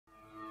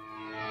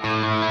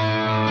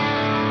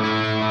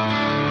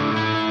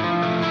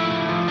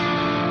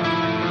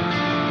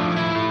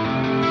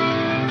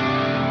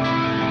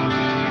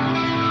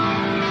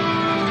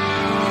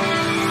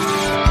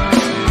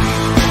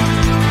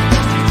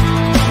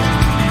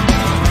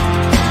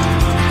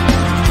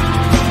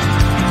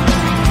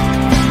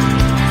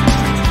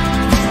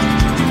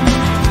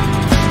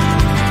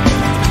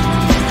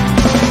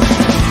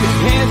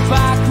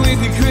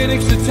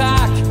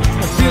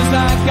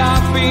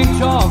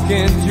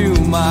to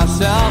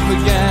myself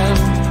again.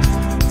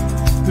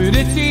 But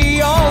it's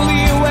the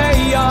only way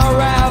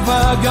you're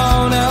ever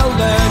gonna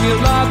learn. You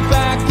look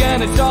back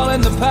and it's all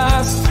in the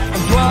past.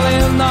 I'm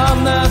dwelling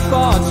on the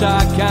thoughts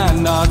I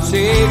cannot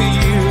say to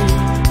you.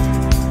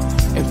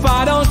 If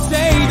I don't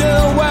say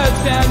the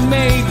words, then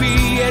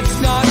maybe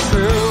it's not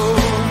true.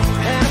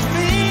 And it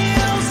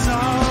feels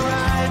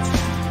alright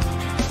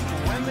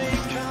when they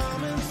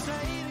come and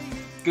say to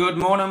you. Good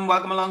morning,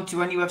 welcome along to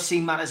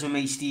NUFC Matters with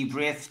me, Steve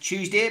Wraith.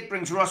 Tuesday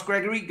brings Ross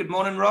Gregory. Good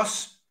morning,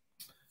 Ross.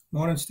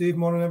 Morning, Steve.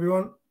 Morning,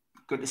 everyone.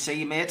 Good to see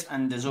you, mate.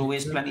 And as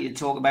always, plenty to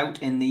talk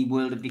about in the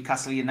world of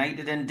Newcastle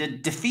United and the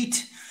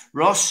defeat,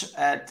 Ross,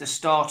 to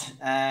start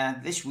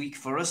this week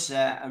for us.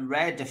 A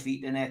rare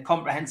defeat and a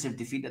comprehensive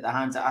defeat at the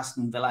hands of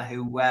Aston Villa,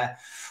 who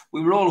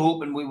we were all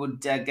hoping we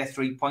would get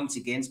 3 points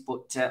against,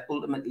 but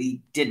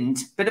ultimately didn't.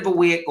 Bit of a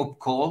wake-up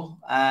call.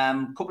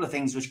 A couple of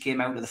things which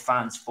came out of the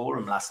fans'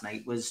 forum last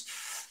night was,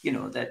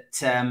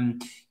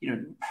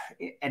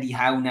 Eddie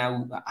Howe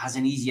now has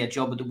an easier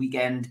job at the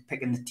weekend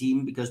picking the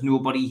team because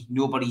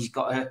nobody's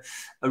got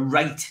a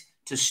right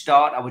to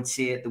start, I would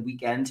say, at the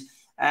weekend.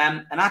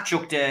 And I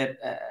chucked a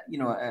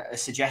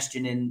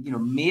suggestion in,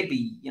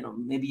 maybe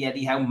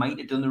Eddie Howe might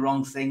have done the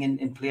wrong thing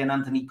in playing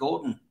Anthony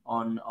Gordon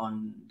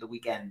on the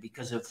weekend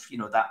because of,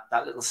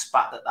 that little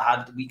spat that they had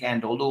at the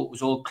weekend, although it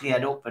was all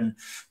cleared up and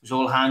it was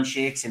all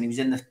handshakes and he was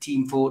in the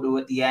team photo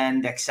at the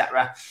end,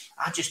 etc.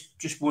 I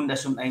just wonder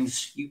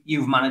sometimes,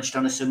 you've managed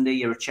on a Sunday,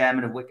 you're a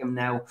chairman of Wickham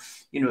now,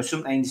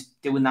 sometimes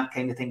doing that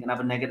kind of thing can have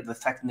a negative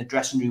effect in the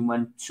dressing room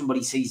when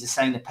somebody sees a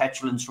sign of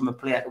petulance from a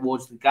player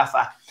towards the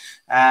gaffer,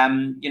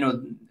 and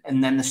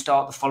then the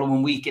start the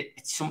following week, it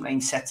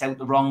sometimes sends out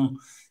the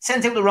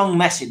wrong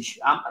message.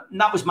 And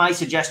that was my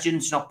suggestion.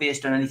 It's not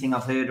based on anything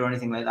I've heard or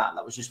anything like that.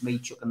 That was just me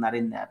chucking that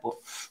in there. But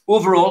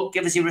overall,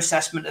 give us your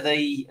assessment of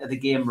the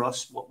game,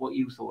 Ross. What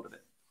you thought of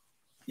it?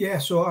 Yeah,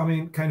 so I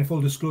mean, kind of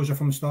full disclosure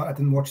from the start, I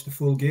didn't watch the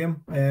full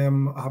game.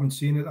 I haven't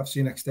seen it. I've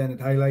seen extended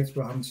highlights,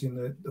 but I haven't seen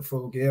the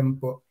full game.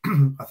 But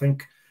I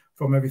think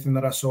from everything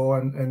that I saw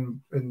and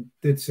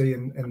did see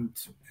and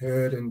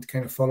heard and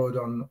kind of followed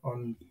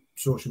on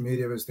social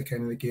media as the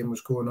kind of the game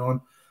was going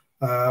on,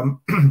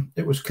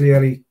 it was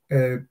clearly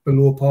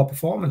below par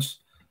performance.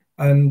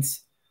 And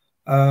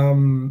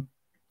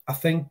I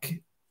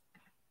think,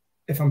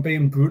 if I'm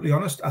being brutally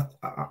honest,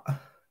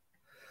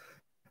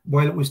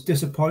 while it was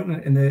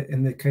disappointing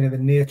in the kind of the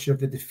nature of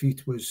the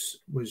defeat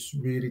was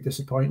really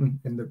disappointing,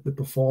 and the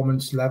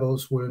performance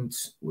levels were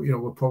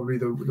probably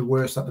the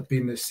worst that they've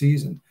been this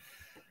season.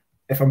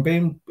 If I'm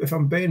being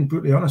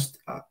brutally honest,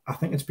 I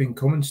think it's been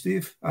coming,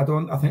 Steve. I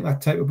think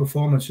that type of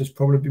performance has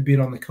probably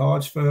been on the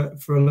cards for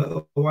a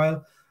little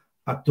while.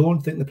 I don't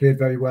think they played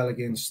very well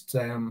against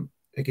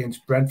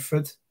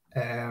Brentford.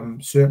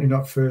 Certainly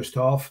not first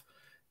half.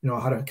 I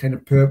had a kind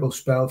of purple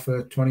spell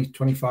for 20,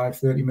 25,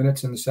 30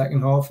 minutes in the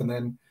second half, and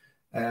then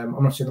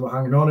I'm not saying they were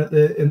hanging on at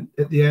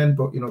the end,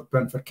 but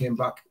Brentford came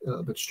back a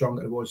little bit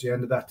stronger towards the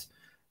end of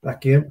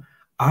that game.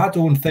 I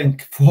don't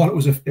think, for it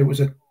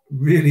was a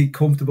really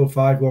comfortable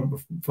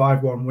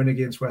 5-1 win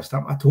against West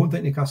Ham. I don't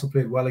think Newcastle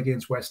played well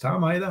against West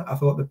Ham either. I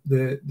thought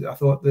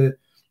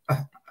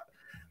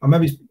I'm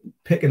maybe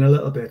picking a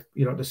little bit,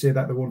 to say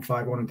that they won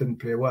 5-1 and didn't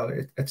play well.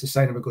 It's a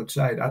sign of a good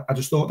side. I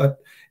just thought that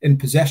in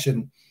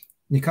possession,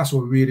 Newcastle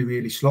were really,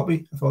 really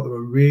sloppy. I thought they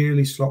were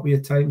really sloppy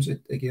at times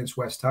against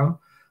West Ham,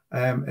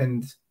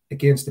 and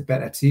against a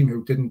better team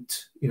who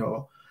didn't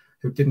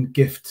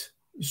gift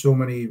so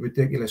many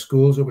ridiculous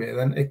goals away.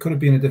 Then it could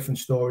have been a different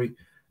story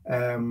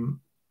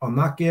on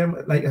that game.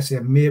 Like I say,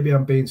 maybe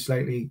I'm being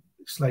slightly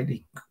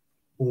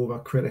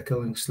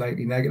overcritical and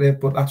slightly negative,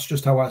 but that's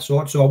just how I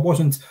saw it. So I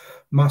wasn't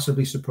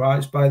massively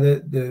surprised by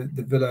the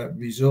Villa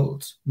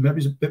result. Maybe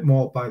it's a bit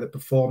more by the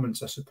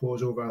performance, I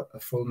suppose, over a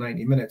full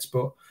 90 minutes.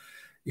 But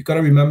you've got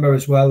to remember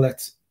as well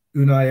that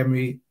Unai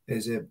Emery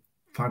is a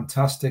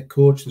fantastic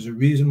coach. There's a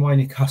reason why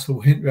Newcastle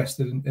were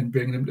interested in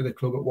bringing him to the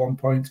club at one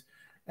point,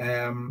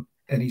 and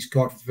he's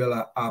got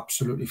Villa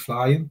absolutely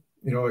flying.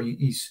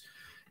 He's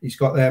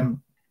got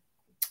them.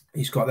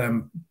 He's got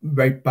them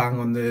right bang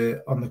on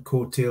the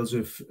coattails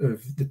of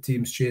the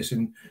teams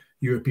chasing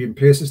European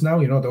places now.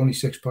 They're only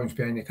 6 points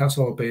behind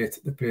Newcastle, albeit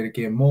they played a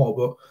game more,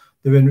 but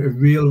they're in a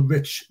real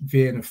rich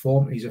vein of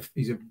form. He's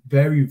a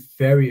very,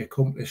 very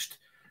accomplished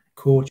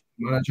coach,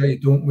 manager. You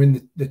don't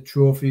win the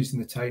trophies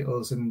and the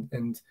titles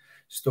and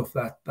stuff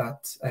that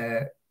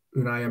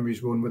Unai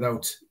Emery's won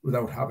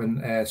without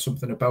having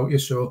something about you.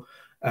 So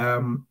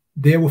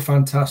they were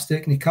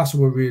fantastic.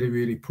 Newcastle were really,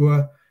 really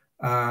poor,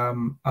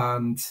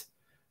 and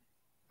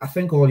I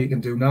think all you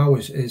can do now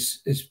is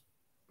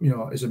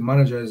as a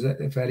manager, as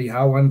Eddie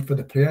Howe, and for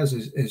the players,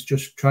 is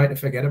just try to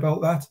forget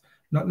about that.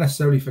 Not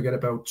necessarily forget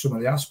about some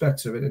of the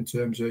aspects of it in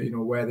terms of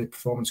where the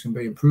performance can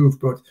be improved,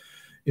 but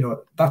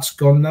that's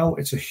gone now.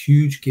 It's a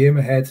huge game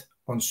ahead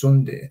on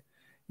Sunday.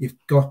 You've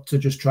got to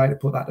just try to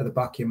put that to the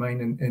back of your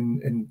mind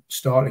and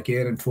start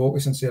again and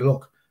focus and say,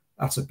 look,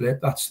 that's a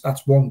blip.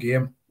 That's one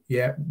game.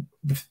 yeah,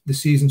 the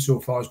season so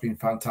far has been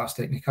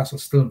fantastic. Newcastle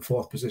still in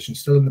 4th position,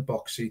 still in the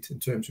box seat in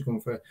terms of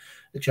going for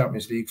the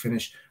Champions League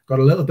finish. Got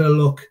a little bit of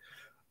luck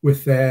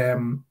with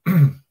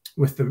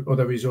with the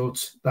other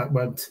results that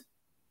went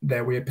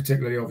their way,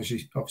 particularly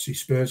obviously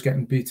Spurs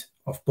getting beat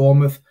off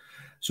Bournemouth.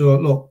 So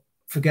look,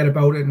 forget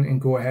about it and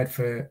go ahead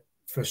for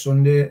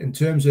Sunday. In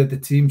terms of the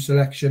team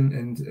selection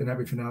and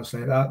everything else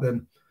like that,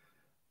 then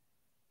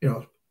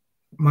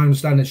my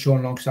understanding is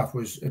Sean Longstaff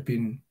had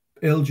been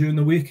ill during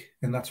the week,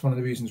 and that's one of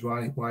the reasons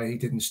why he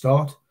didn't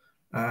start.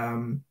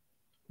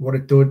 What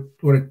it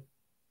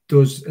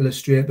does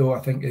illustrate, though,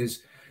 I think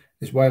is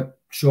while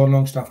Sean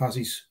Longstaff has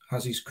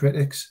his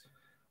critics,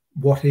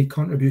 what he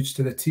contributes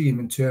to the team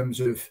in terms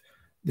of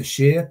the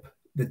shape,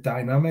 the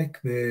dynamic,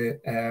 the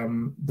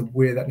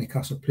way that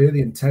Newcastle play,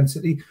 the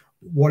intensity,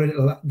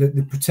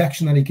 the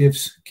protection that he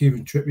gives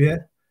Kieran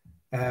Trippier,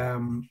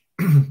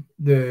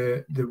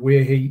 the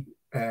way he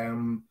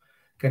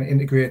kind of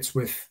integrates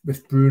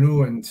with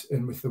Bruno and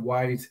with the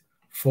wide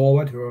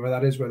forward, whoever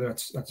that is, whether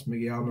that's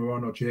Miguel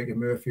Almiron or Jacob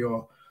Murphy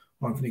or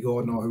Anthony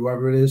Gordon or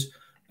whoever it is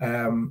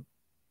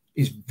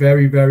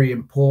very, very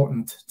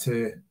important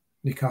to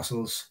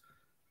Newcastle's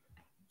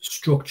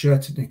structure,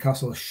 to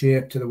Newcastle's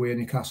shape, to the way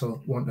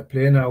Newcastle want to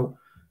play. Now,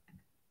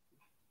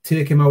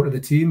 take him out of the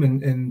team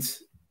and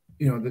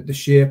the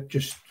shape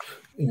just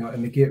in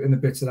the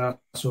bits that I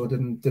saw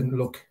didn't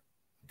look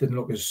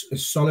as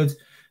solid.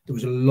 There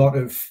was a lot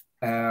of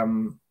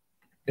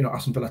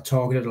Aston Villa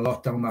targeted a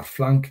lot down that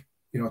flank.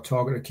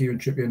 Targeted Kieran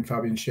Trippier and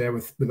Fabian Schär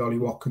with Ollie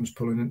Watkins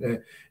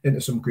pulling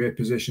into some great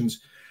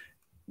positions.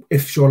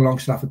 If Sean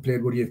Longstaff had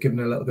played, would he have given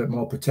a little bit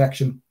more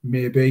protection?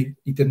 Maybe.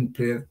 He didn't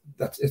play.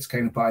 It's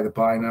kind of by the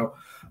by now.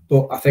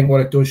 But I think what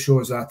it does show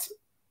is that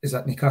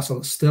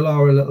Newcastle still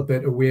are a little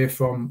bit away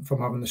from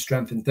having the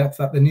strength and depth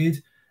that they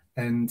need.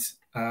 And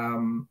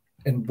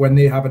when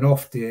they have an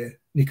off day,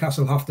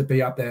 Newcastle have to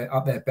be at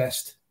their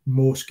best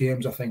most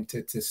games, I think,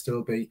 to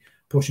still be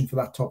pushing for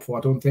that top 4.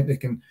 I don't think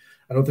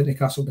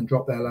Newcastle can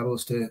drop their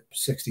levels to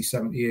 60,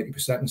 70,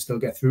 80% and still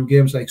get through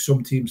games like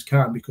some teams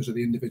can because of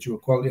the individual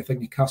quality. I think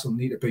Newcastle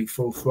need to be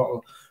full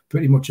throttle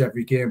pretty much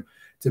every game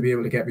to be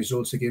able to get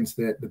results against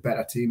the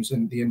better teams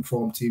and the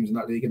informed teams in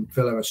that league. And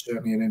Villa are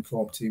certainly an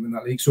informed team in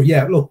that league. So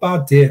yeah, look,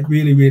 bad day,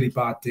 really, really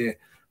bad day.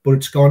 But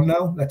it's gone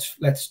now.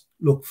 Let's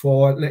look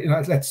forward.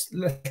 Let's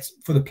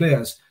for the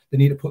players, they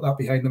need to put that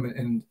behind them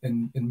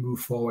and move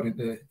forward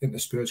into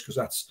Spurs, because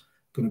that's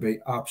going to be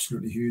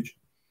absolutely huge.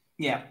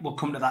 Yeah, we'll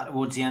come to that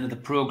towards the end of the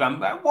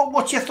programme.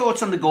 What's your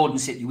thoughts on the Gordon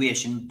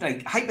situation?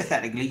 Like,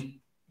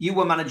 hypothetically, you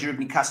were manager of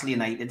Newcastle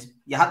United.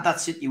 You had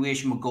that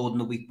situation with Gordon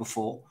the week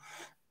before.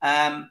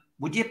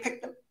 Would you have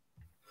picked him?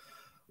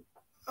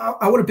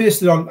 I would have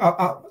based it on,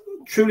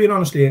 truly and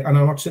honestly, and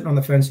I'm not sitting on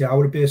the fence here, I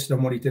would have based it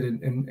on what he did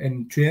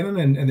in training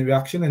and the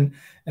reaction.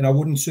 And I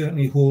wouldn't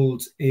certainly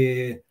hold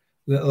a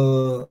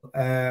little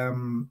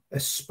a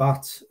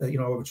spat,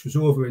 which was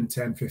over in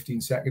 10,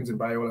 15 seconds. And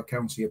by all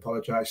accounts, he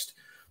apologised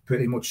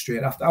pretty much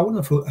straight after. I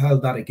wouldn't have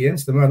held that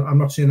against him. I'm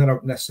not saying that I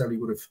necessarily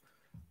would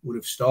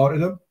have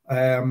started him,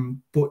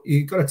 but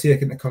you've got to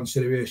take into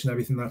consideration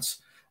everything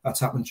that's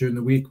happened during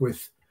the week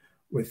with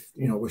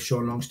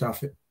Sean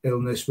Longstaff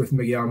illness, with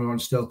Miguel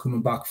Almiron still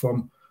coming back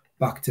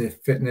to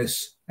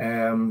fitness,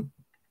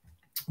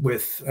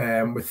 with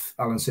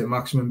Alan St.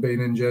 Maximin being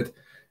injured.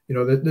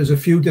 There's a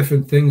few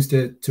different things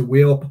to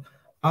weigh up.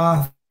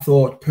 I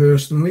thought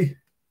personally,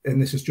 and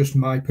this is just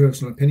my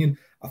personal opinion,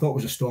 I thought it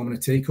was a storm in a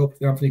teacup,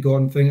 the Anthony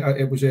Gordon thing.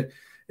 It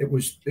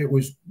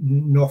was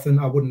nothing.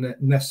 I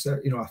wouldn't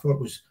necessarily, I thought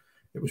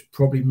it was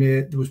probably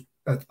made.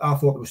 I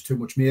thought there was too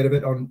much made of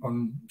it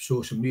on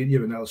social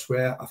media and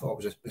elsewhere. I thought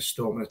it was a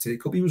storm in a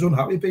teacup. He was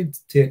unhappy being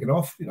taken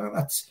off.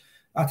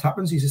 That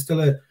happens. He's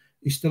still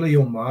a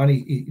young man.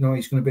 He's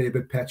going to be a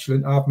bit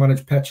petulant. I've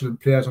managed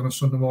petulant players on a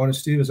Sunday morning,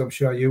 Steve, as I'm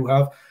sure you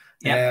have.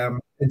 Yeah.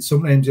 And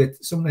sometimes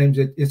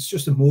it's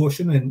just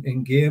emotion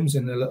in games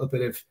and a little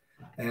bit of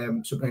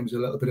sometimes a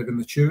little bit of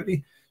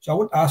immaturity.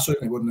 So I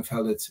certainly wouldn't have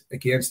held it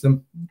against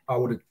him. I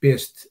would have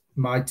based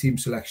my team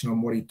selection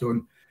on what he'd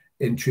done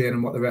in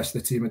training, what the rest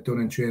of the team had done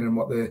in training,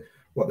 what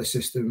the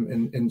system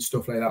and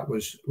stuff like that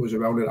was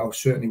around it. I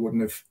certainly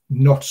wouldn't have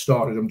not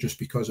started him just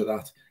because of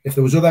that. If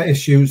there was other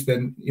issues,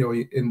 then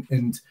maybe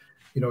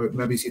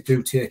you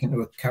do take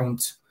into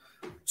account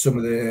some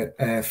of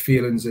the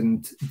feelings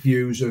and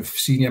views of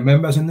senior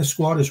members in the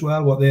squad as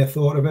well, what they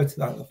thought of it.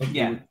 I think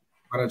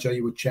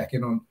you would check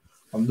in on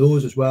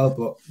those as well,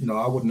 but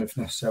I wouldn't have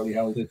necessarily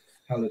held it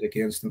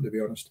against them, to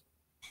be honest.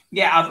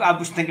 Yeah, I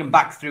was thinking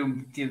back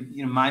through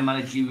my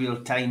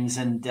managerial times,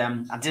 and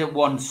I did it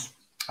once.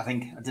 I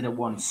think I did it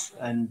once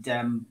and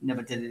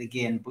never did it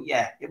again. But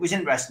yeah, it was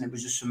interesting. It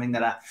was just something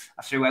that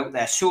I threw out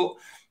there. So,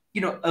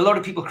 a lot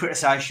of people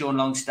criticise Sean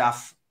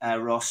Longstaff,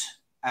 Ross.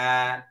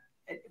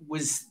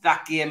 Was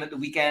that game at the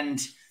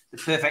weekend the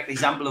perfect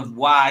example of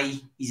why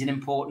he's an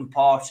important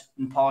part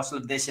and parcel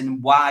of this,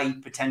 and why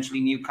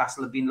potentially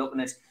Newcastle have been looking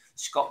at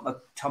Scott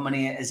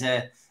McTominay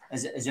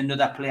as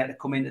another player to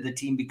come into the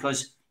team?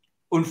 Because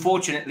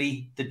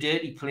unfortunately, the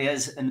dirty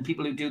players and the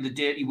people who do the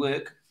dirty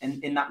work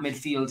in that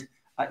midfield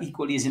are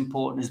equally as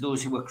important as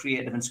those who are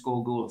creative and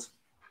score goals.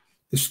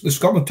 The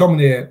Scott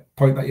McTominay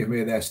point that you've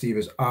made there, Steve,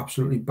 is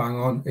absolutely bang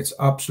on. It's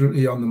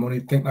absolutely on the money. I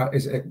think that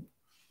is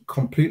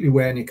completely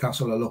where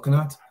Newcastle are looking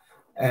at,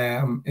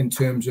 in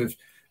terms of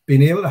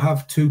being able to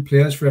have 2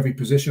 players for every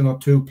position, or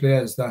 2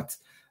 players that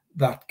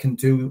can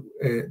do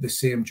the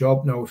same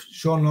job. Now,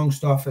 Sean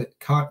Longstaff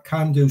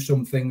can do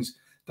some things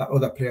that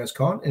other players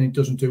can't, and he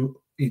doesn't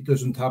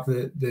have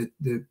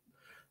the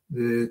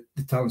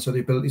talents or the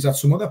abilities that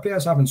some other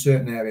players have in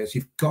certain areas.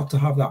 You've got to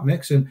have that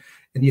mix, and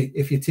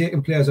if you're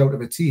taking players out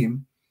of a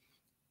team,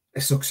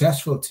 a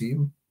successful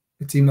team,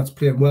 a team that's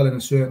playing well in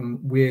a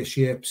certain way,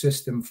 shape,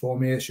 system,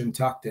 formation,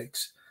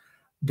 tactics,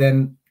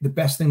 then the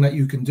best thing that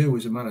you can do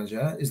as a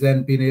manager is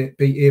then be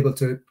able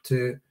to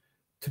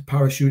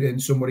parachute in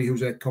somebody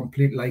who's a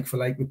complete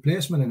like-for-like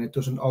replacement, and it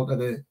doesn't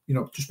alter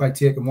just by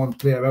taking one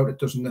player out, it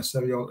doesn't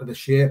necessarily alter the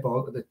shape,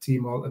 alter the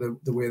team, alter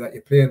the way that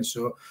you're playing.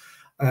 So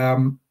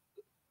a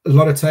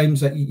lot of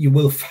times that you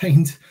will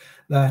find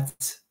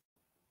that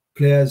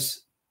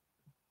players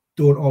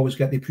don't always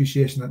get the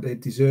appreciation that they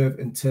deserve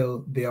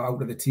until they are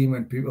out of the team,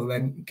 when people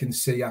then can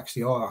see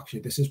actually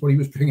this is what he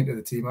was bringing to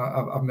the team.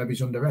 I've maybe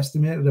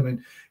underestimated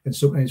him, and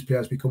sometimes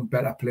players become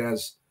better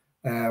players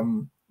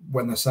when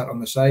they're sat on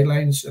the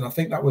sidelines, and I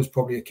think that was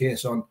probably a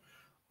case on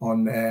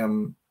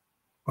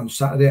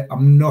Saturday.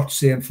 I'm not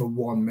saying for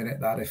 1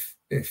 minute that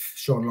if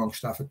Sean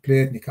Longstaff had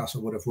played,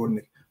 Newcastle would have won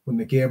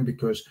the game,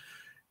 because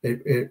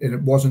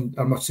it wasn't.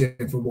 I'm not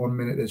saying for 1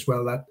 minute as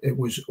well that it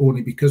was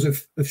only because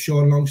of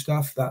Sean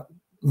Longstaff that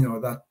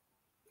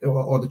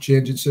or the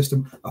changing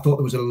system. I thought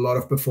there was a lot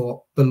of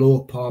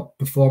below par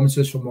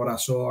performances from what I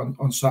saw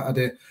on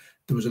Saturday.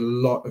 There was a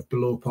lot of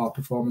below par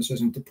performances,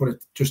 and to put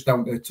it just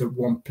down to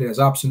one player's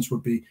absence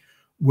would be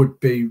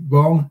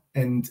wrong,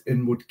 and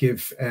would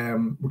give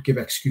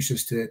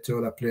excuses to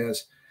other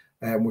players,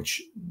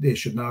 which they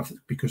shouldn't have,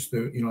 because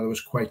there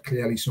was quite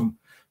clearly some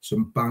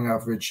bang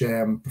average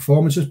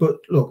performances. But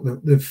look,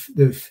 the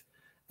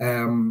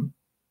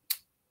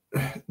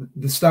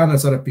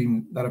standards that have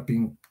been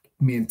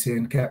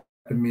kept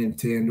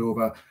maintained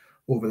over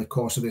the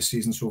course of this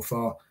season so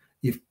far,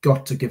 you've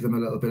got to give them a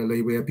little bit of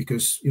leeway,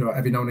 because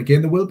every now and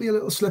again there will be a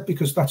little slip,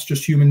 because that's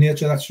just human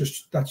nature. That's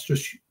just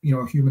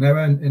human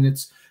error, and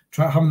it's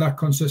having that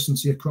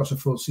consistency across a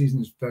full season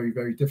is very,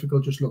 very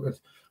difficult. Just look at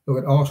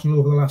Arsenal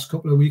over the last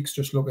couple of weeks.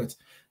 Just look at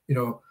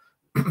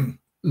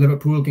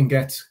Liverpool can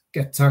get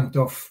tanked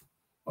off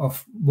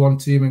one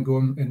team and go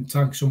and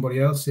tank somebody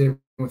else. Same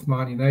with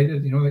Man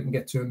United. They can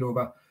get turned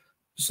over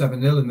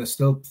 7-0 and they're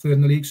still third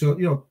in the league. So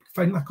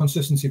finding that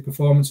consistency of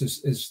performance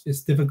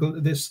is difficult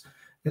at this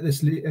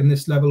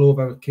level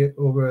over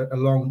a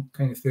long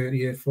kind of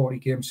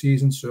 38-40 game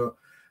season. So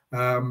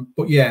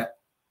but yeah,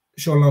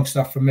 Sean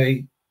Longstaff for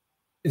me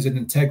is an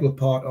integral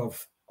part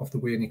of the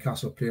way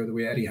Newcastle play, or the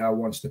way Eddie Howe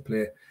wants to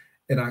play.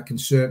 And I can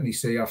certainly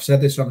see, I've said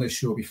this on this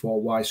show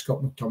before, why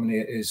Scott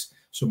McTominay is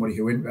somebody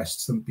who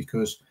interests them,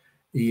 because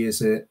he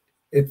is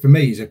for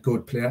me, he's a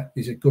good player.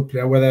 He's a good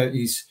player. Whether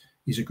he's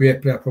a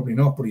great player, probably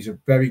not, but he's a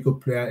very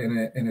good player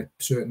in a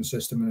certain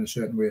system and a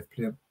certain way of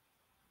playing.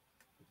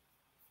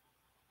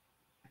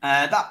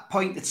 That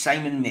point that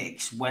Simon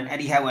makes, when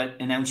Eddie Howe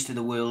announced to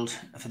the world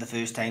for the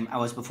first time,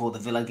 hours before the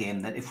Villa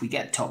game, that if we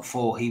get top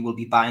 4, he will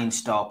be buying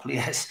star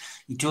players.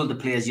 He told the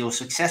players, your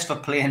success for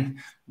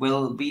playing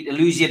will be to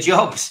lose your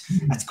jobs.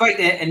 That's quite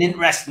an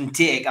interesting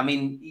take. I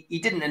mean, he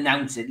didn't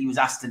announce it. He was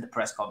asked in the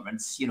press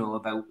conference,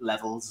 about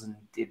levels, and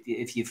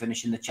if you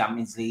finish in the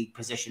Champions League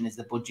position, is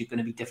the budget going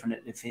to be different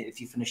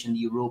if you finish in the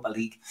Europa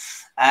League?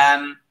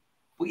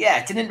 But yeah,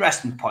 it's an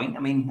interesting point.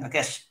 I mean, I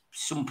guess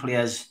some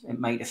players it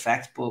might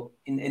affect, but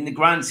in the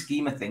grand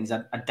scheme of things,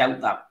 I doubt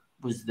that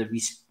was the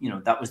reason.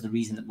 That was the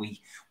reason that we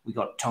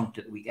got tonked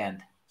at the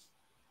weekend.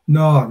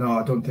 No,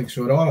 I don't think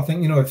so at all. I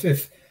think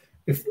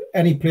if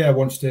any player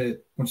wants to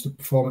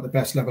perform at the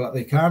best level that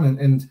they can,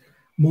 and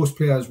most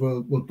players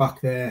will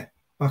back their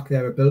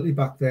ability,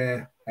 back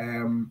their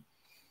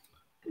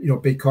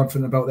be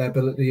confident about their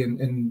ability,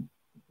 and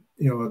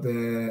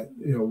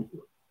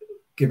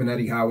giving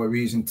Eddie Howe a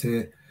reason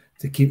to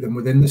keep them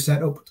within the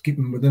setup, to keep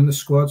them within the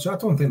squad. So I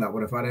don't think that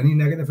would have had any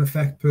negative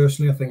effect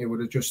personally. I think it would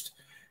have just,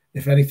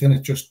 if anything,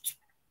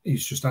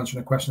 he's just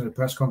answering a question at a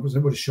press conference. It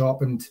would have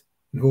sharpened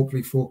and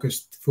hopefully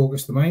focused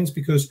the minds,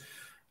 because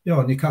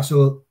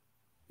Newcastle,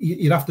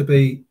 you'd have to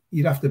be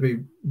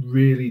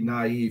really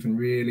naive and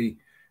really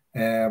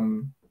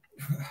clueless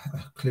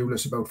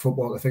about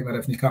football to think that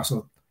if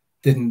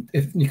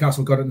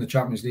Newcastle got in the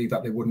Champions League,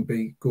 that they wouldn't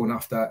be going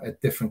after a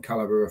different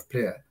caliber of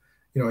player.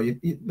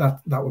 That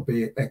would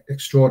be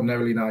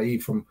extraordinarily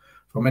naive from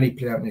any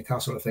player at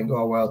Newcastle to think,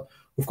 oh well,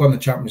 we've got in the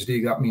Champions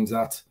League, that means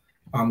that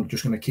I'm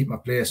just going to keep my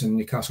place, and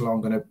Newcastle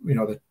aren't going to,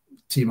 the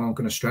team aren't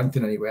going to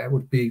strengthen anywhere. It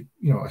would be,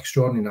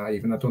 extraordinarily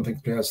naive, and I don't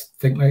think players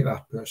think like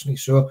that personally.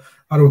 So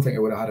I don't think it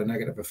would have had a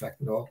negative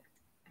effect at all.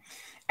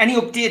 Any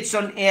updates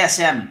on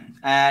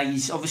ASM?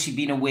 He's obviously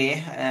been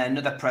away.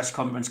 Another press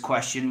conference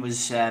question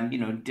was,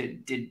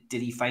 did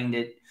he find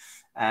it,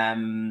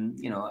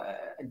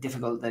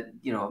 difficult that,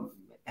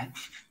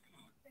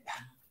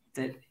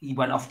 that he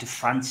went off to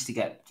France to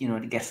get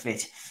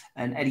fit,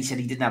 and Eddie said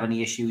he didn't have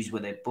any issues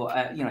with it. But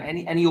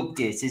any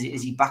updates?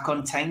 Is he back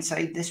on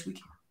Tyneside this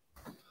week?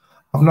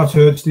 I've not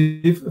heard,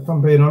 Steve, if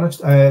I'm being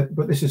honest.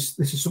 But this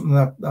is something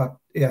that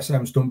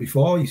ASM's done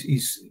before.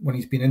 He's when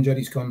he's been injured,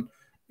 he's gone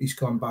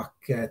back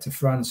to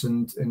France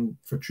and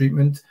for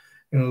treatment.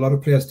 A lot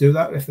of players do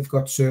that if they've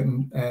got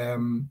certain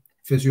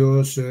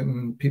physios,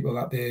 certain people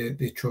that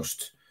they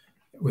trust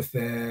with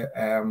their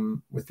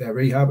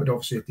rehab. But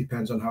obviously it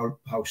depends on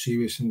how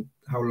serious and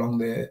how long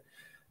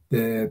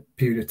the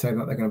period of time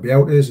that they're going to be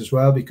out is as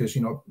well, because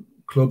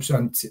clubs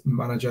and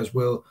managers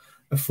will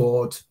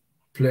afford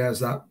players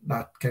that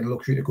kind of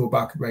luxury to go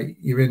back. Right,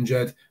 you're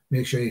injured,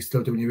 make sure you're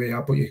still doing your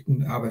rehab, but you can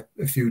have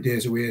a few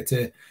days away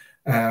to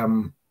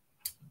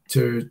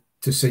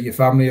see your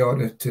family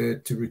or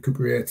to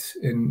recuperate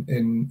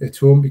in at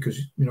home, because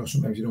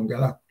sometimes you don't get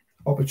that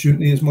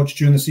opportunity as much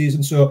during the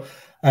season. So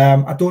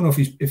I don't know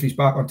if he's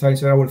back on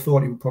Tyneside. I would have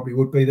thought he probably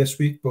would be this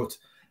week, but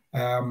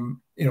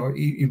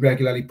he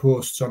regularly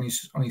posts on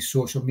his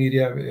social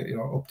media,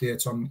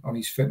 updates on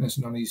his fitness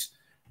and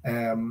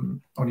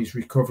on his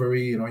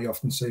recovery. You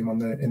often see him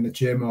in the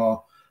gym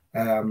or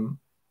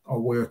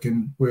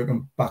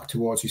working back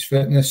towards his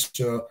fitness.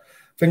 So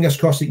fingers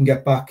crossed he can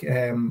get back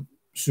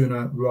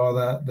sooner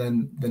rather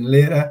than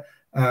later,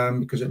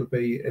 because it'll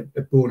be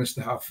a bonus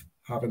to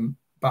have him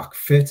back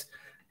fit.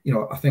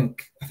 I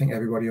think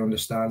everybody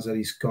understands that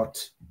he's got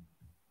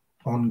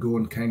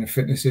ongoing kind of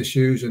fitness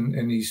issues,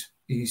 and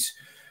his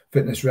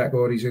fitness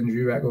record, his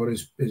injury record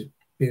has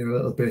been a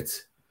little bit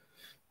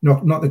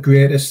not the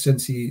greatest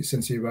since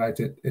he arrived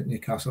at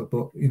Newcastle.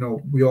 But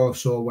we all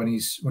saw when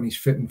he's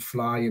fit and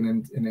flying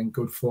and in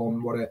good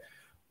form what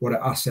an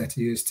asset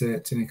he is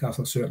to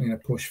Newcastle, certainly in a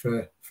push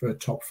for a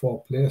top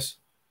 4 place.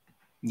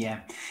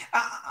 Yeah,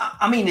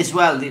 I mean as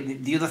well.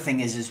 The other thing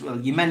is as well.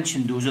 You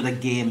mentioned those other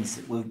games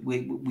that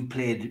we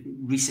played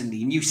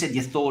recently, and you said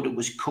you thought it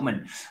was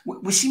coming.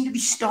 We seem to be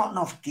starting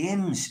off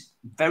games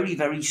very,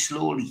 very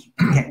slowly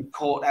and getting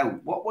caught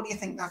out. What do you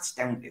think that's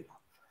down to?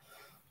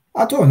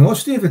 I don't know,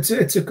 Steve.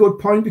 It's a good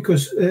point,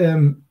 because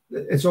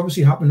it's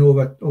obviously happened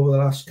over the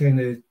last kind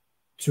of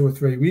 2 or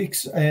 3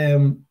 weeks.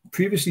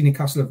 Previously,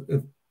 Newcastle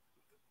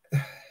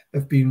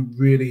have been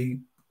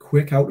really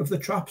quick out of the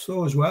traps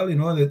though as well.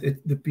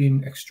 They've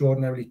been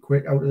extraordinarily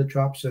quick out of the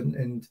traps,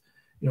 and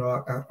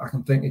I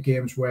can think of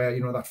games where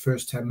that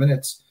first 10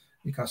 minutes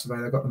Newcastle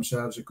either got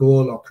themselves a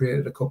goal or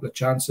created a couple of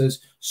chances.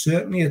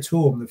 Certainly at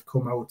home they've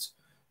come out.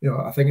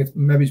 I think it's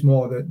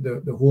more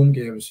the home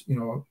games.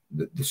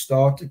 The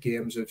start of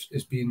games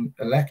has been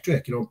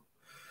electric.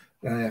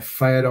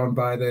 Fired on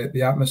by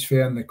the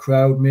atmosphere and the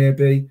crowd.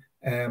 Maybe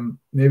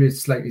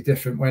it's slightly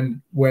different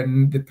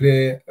when they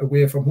play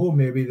away from home.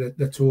 Maybe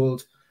they're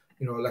told,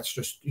 let's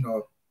just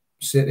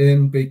sit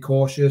in, be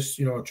cautious.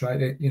 Try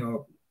to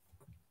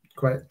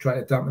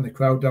dampen the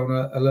crowd down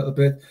a little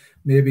bit.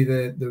 Maybe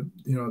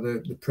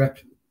the prep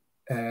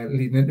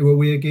leading into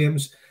away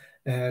games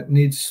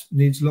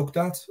needs looked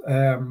at.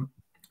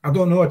 I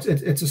don't know.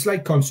 It's a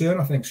slight concern,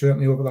 I think,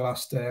 certainly over the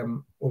last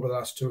 2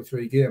 or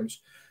 3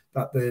 games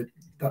that the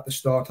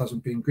start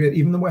hasn't been great.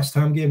 Even the West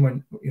Ham game,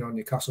 when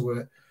Newcastle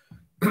were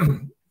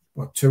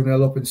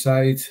 2-0 up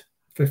inside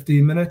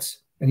 15 minutes,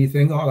 and you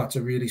think, oh, that's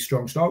a really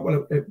strong start.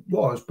 Well, it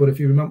was, but if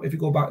you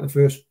go back to the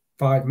first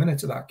 5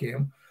 minutes of that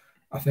game,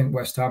 I think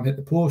West Ham hit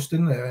the post,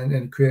 didn't they,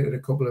 and created a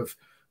couple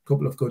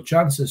of good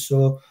chances.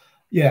 So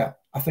yeah,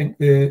 I think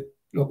we've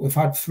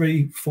had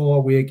 3-4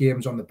 away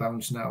games on the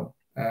bounce now,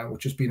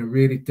 which has been a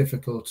really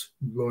difficult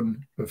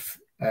run of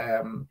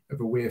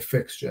away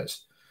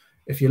fixtures.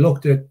 If you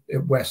looked at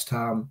West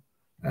Ham,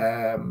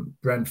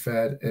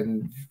 Brentford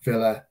and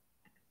Villa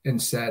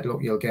and said,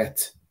 look, you'll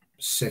get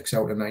 6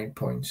 out of 9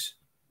 points,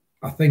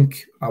 I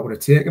think I would have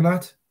taken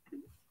that.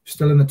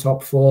 Still in the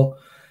top 4,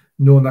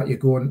 knowing that you're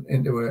going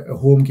into a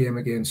home game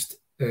against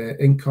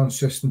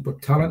inconsistent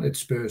but talented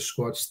Spurs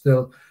squad,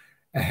 still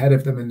ahead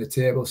of them in the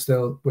table,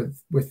 still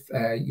with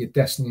your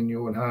destiny in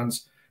your own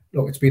hands.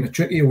 Look, it's been a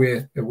tricky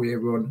away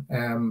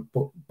run,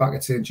 but back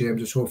at St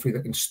James's, hopefully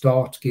they can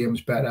start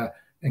games better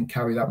and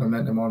carry that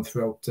momentum on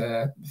throughout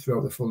the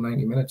full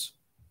 90 minutes.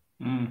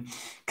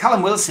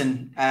 Callum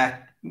Wilson,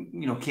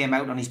 came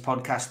out on his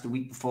podcast the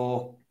week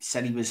before,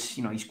 said he was,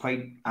 he's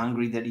quite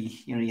angry that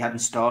he hadn't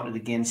started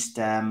against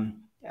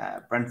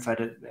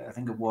Brentford, I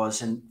think it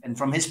was, and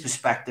from his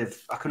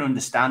perspective, I can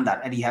understand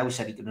that. Eddie Howe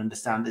said he could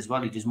understand as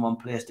well. He doesn't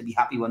want players to be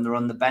happy when they're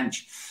on the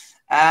bench.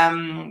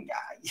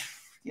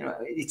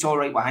 It's all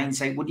right with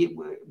hindsight. Would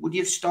you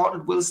have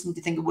started Wilson? Do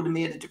you think it would have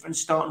made a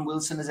difference starting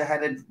Wilson as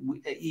ahead of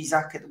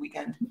Isak at the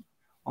weekend?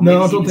 Or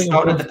no, I don't think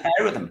started the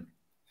pair of them.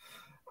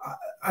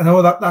 I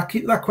know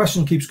that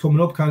question keeps coming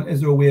up.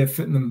 Is there a way of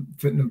fitting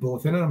them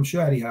both in? And I'm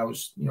sure Eddie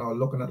Howe's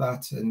looking at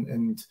that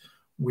and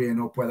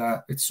weighing up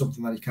whether it's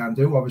something that he can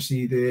do.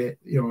 Obviously,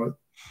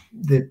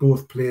 they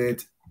both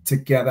played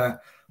together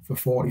for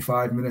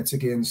 45 minutes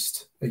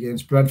against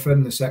Brentford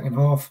in the second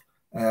half,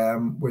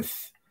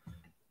 with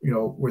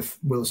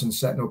Wilson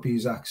setting up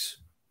Isak's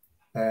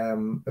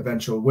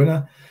eventual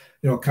winner.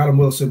 Callum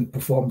Wilson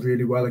performed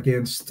really well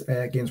against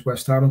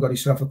West Ham and got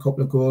himself a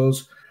couple of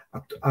goals.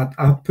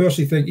 I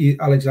personally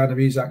think Alexander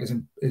Isak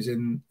is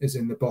in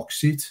the box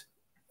seat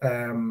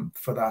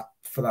for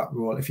that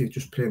role. If you're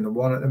just playing the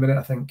one at the minute,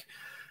 I think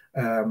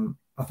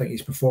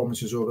his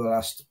performances over the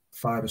last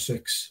 5 or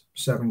 6,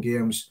 7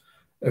 games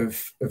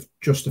have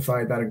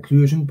justified that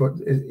inclusion. But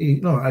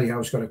Eddie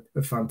Howe's got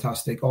a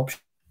fantastic option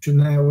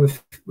there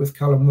with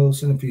Callum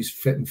Wilson if he's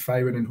fit and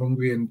firing and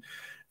hungry and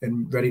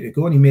ready to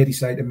go. And he may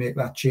decide to make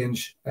that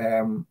change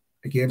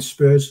against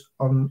Spurs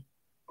on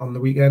the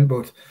weekend.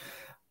 But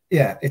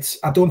yeah,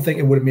 I don't think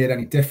it would have made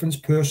any difference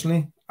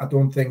personally. I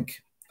don't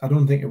think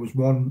it was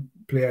one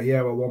player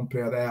here or one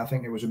player there. I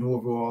think it was an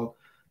overall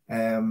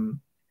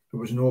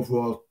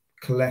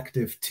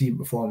collective team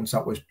performance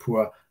that was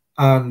poor,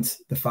 and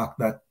the fact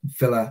that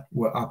Villa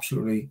were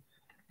absolutely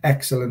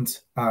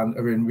excellent and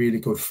are in really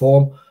good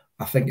form.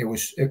 I think it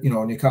was,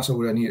 Newcastle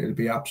would have needed to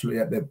be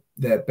absolutely at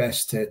their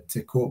best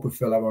to cope with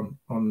Villa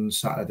on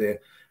Saturday.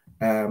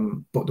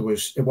 But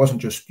it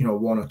wasn't just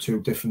one or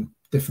two different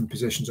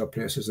positions or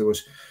places. There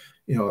was,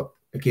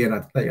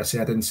 again, like I say,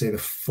 I didn't see the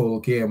full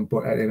game,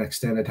 but in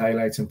extended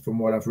highlights and from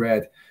what I've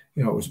read,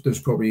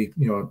 there's probably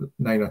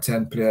 9 or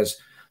 10 players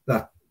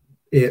that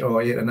 8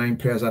 or 9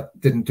 players that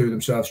didn't do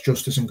themselves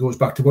justice, and goes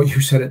back to what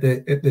you said at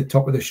the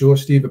top of the show,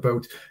 Steve,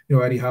 about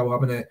Eddie Howe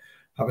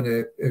having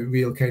a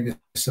real kind of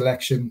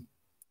selection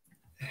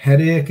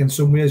headache in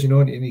some ways, and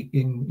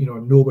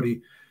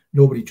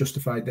nobody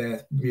justified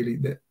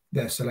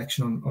their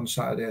selection on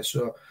Saturday.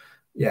 So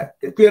yeah,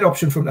 a great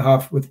option for him to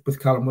have with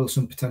Callum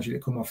Wilson potentially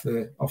to come off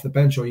the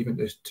bench or even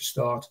to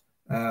start.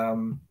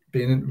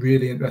 Being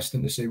really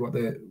interesting to see what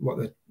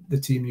the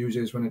team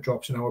uses when it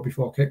drops an hour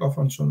before kickoff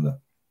on Sunday.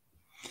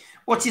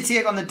 What's your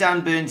take on the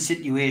Dan Burns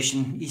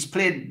situation? He's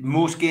played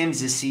most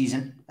games this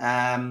season.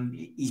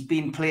 He's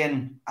been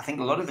playing, I think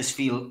a lot of us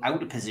feel,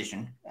 out of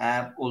position,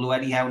 although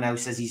Eddie Howe now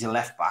says he's a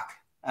left back.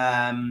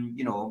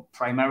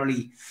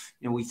 Primarily,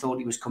 we thought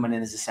he was coming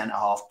in as a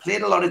centre-half.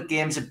 Played a lot of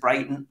games at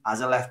Brighton as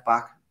a left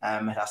back,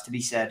 it has to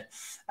be said.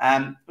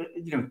 Do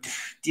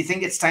you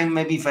think it's time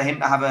maybe for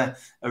him to have a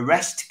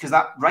rest? Because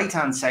that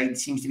right-hand side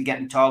seems to be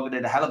getting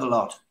targeted a hell of a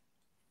lot.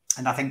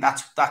 And I think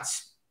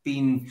that's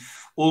been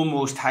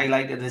almost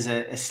highlighted as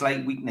a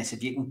slight weakness.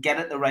 If you can get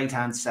at the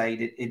right-hand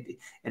side, it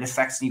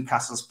affects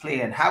Newcastle's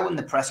play. And Howe in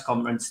the press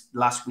conference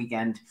last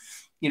weekend,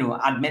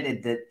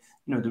 admitted that,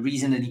 the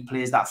reason that he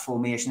plays that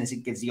formation is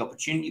it gives the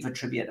opportunity for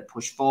Trippier to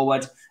push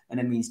forward, and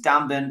it means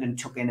Dan Burn can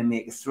tuck in and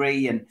make a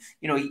 3. And,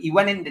 he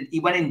went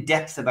in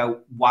depth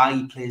about why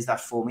he plays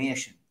that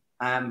formation.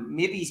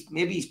 Maybe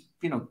he's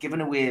giving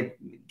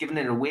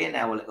it away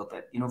now a little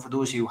bit, for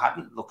those who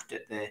hadn't looked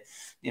at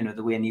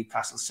the way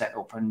Newcastle set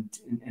up and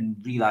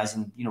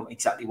realizing,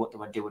 exactly what they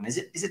were doing. Is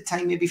it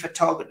time maybe for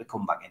Target to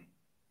come back in?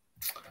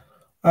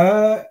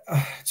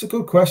 It's a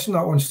good question,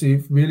 that one,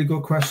 Steve. Really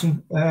good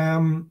question.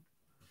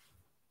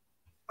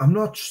 I'm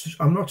not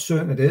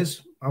certain it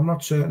is.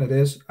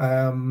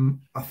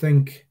 I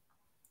think,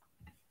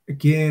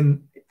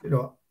 again,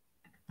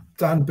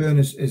 Dan Burn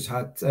has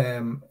had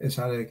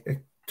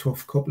a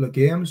tough couple of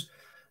games.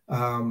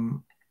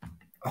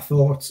 I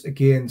thought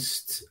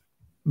against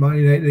Man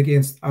United,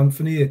 against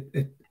Anthony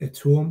at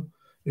home,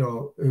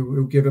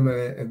 who give him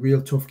a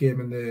real tough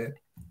game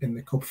in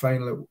the cup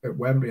final at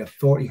Wembley. I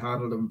thought he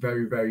handled them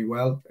very, very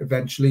well.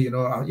 Eventually, he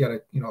had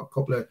a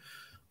couple of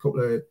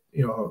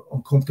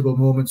uncomfortable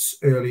moments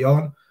early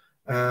on.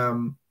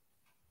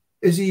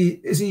 Is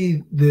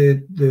he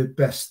the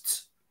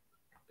best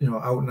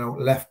out and out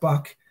left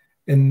back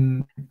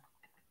in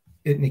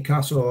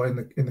Newcastle or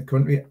in the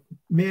country?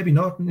 Maybe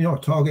not.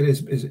 Target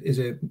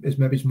is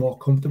maybe more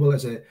comfortable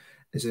as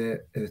an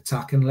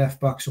attacking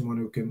left back, someone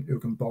who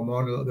can bomb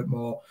on a little bit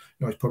more.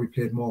 He's probably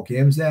played more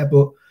games there,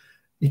 but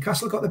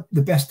Newcastle got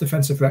the best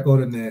defensive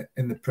record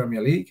in the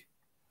Premier League.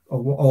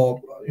 Or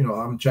I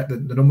haven't checked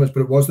the numbers, but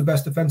it was the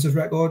best defensive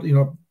record,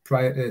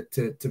 prior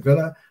to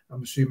Villa.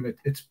 I'm assuming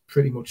it's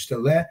pretty much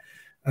still there.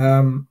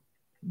 The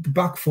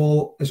back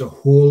four as a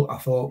whole, I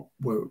thought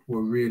were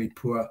really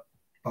poor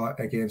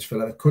against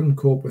Villa. They couldn't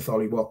cope with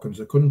Ollie Watkins.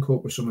 They couldn't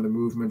cope with some of the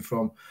movement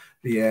from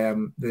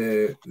the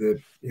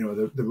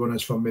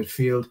runners from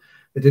midfield.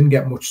 They didn't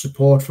get much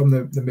support from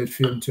the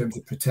midfield in terms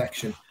of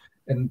protection.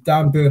 And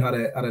Dan Burn had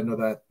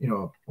another,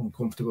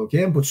 uncomfortable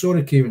game, but so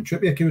did Kieran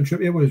Trippier. Kieran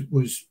Trippier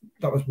was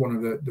one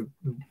of the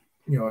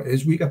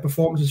his weaker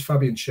performances.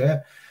 Fabian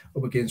Schär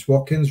up against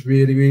Watkins,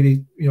 really,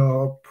 really,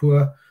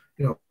 poor.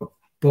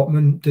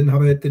 Botman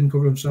didn't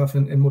cover himself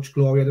in much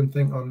glory, I didn't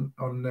think,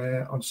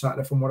 on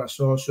Saturday from what I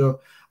saw. So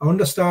I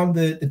understand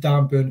the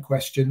Dan Burn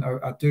question,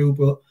 I do,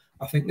 but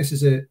I think this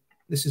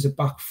is a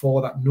back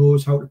four that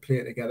knows how to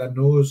play together,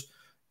 knows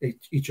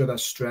each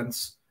other's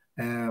strengths.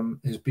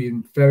 Has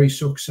been very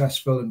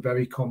successful and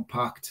very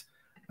compact.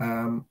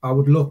 I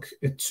would look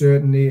at,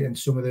 certainly in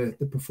some of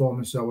the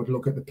performances, I would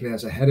look at the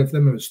players ahead of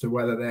them as to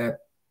whether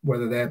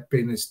they're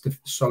being as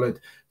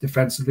solid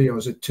defensively, or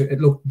it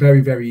looked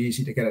very, very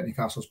easy to get at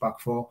Newcastle's back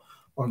four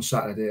on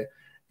Saturday.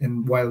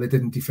 And while they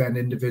didn't defend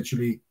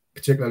individually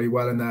particularly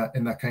well in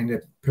that kind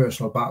of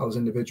personal battles,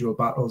 individual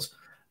battles.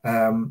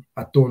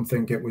 I don't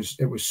think it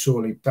was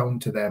solely down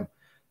to them.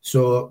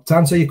 So to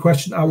answer your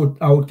question, I would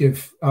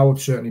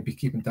certainly be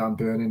keeping Dan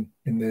Burn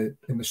in the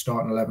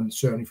starting 11,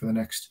 certainly for the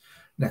next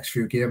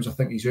few games. I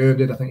think he's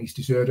earned it. I think he's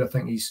deserved it. I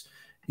think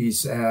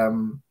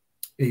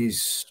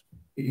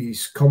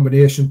his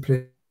combination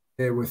play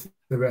with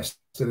the rest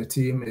of the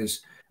team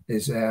is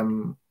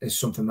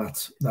something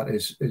that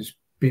is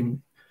played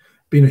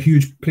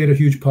a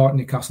huge part in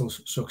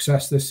Newcastle's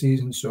success this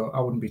season. So I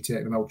wouldn't be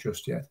taking him out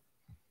just yet.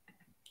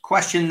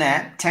 Question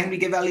there. Can we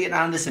give Elliot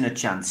Anderson a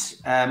chance?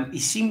 He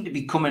seemed to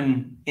be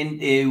coming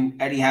into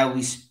Eddie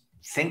Howe's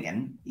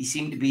thinking. He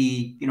seemed to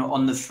be,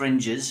 on the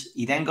fringes.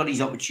 He then got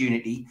his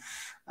opportunity.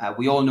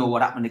 We all know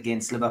what happened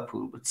against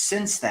Liverpool, but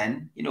since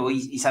then,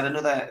 he's had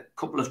another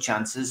couple of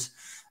chances.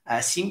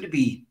 Seemed to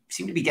be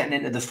getting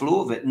into the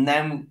flow of it, and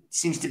now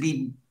seems to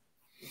be,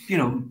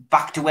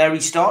 back to where he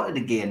started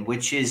again,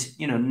 which is,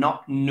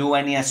 not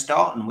nowhere near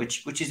starting,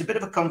 which is a bit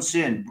of a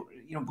concern.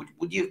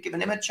 Would you have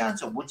given him a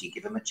chance, or would you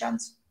give him a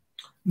chance?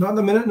 Not in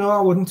the minute. No,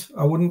 I wouldn't.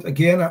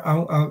 Again,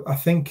 I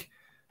think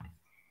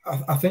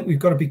we've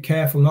got to be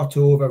careful not to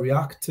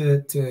overreact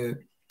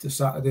to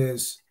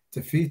Saturday's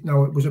defeat.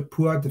 Now, it was a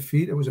poor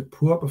defeat. It was a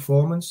poor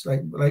performance,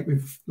 like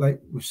we've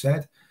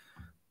said.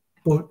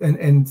 But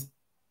and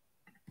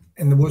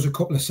there was a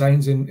couple of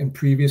signs in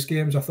previous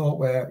games, I thought,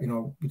 where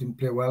we didn't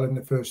play well in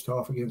the first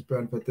half against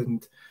Brentford,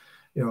 didn't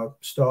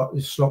start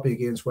sloppy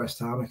against West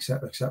Ham,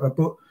 etc., etc.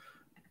 But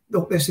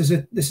look, this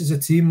is a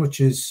team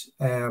which is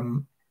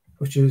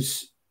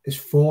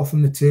fourth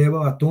in the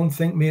table. I don't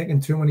think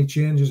making too many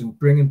changes and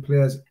bringing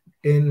players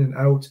in and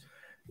out,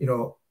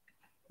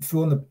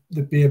 throwing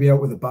the baby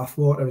out with the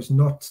bathwater is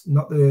not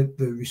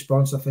the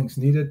response I think is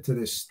needed to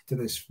this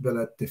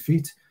Villa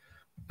defeat.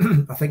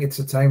 I think it's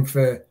a time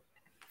for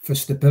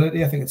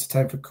stability. I think it's a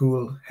time for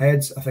cool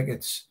heads. I think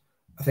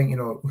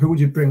who would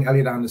you bring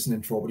Elliot Anderson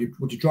in for?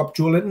 Would you drop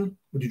Joe Linton?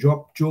 Would you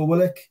drop Joe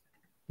Willock?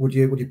 Would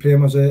you play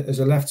him as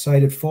a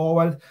left-sided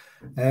forward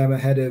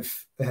ahead of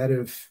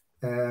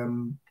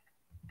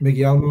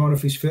Miguel Almiron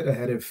if he's fit,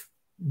 ahead of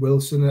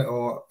Wilson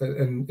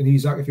and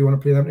Isak if you want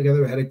to play them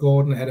together, ahead of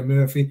Gordon, ahead of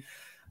Murphy?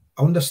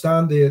 I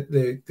understand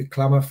the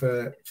clamour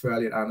for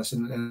Elliot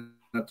Anderson, and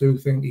I do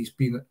think he's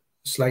been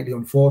slightly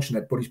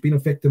unfortunate, but he's been a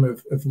victim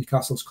of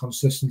Newcastle's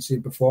consistency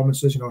in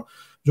performances. It was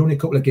only a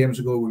couple of games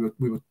ago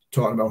we were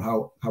talking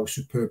about how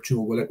superb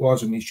Joe Willock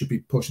was, and he should be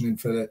pushing in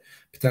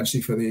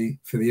potentially for the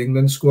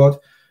England squad.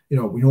 We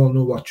all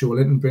know what Joe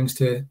Linton brings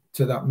to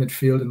that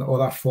midfield or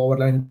that forward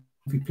line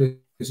if he plays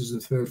as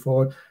the third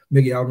forward.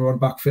 Miguel Almiron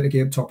back fit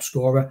again, top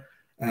scorer.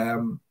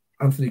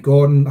 Anthony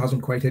Gordon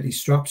hasn't quite hit his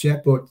straps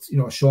yet, but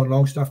Sean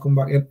Longstaff come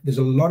back in. There's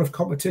a lot of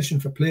competition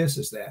for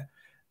places there,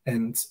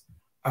 and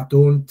I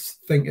don't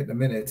think at the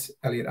minute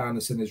Elliot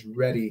Anderson is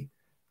ready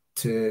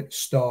to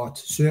start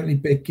certainly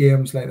big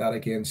games like that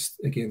against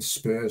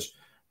Spurs,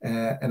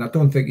 and I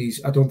don't think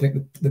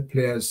the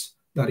players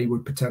that he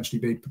would potentially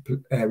be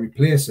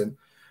replacing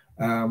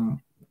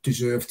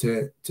deserve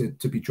to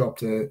be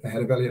dropped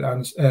ahead of Elliot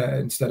Anderson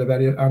instead of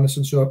Elliot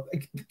Anderson. So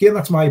again,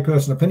 that's my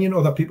personal opinion.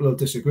 Other people will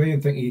disagree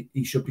and think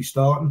he should be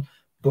starting,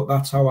 but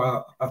that's how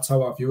I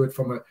view it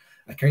from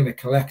a kind of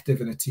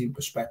collective and a team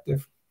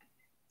perspective.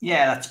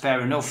 Yeah, that's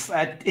fair enough.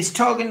 Is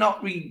Target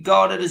not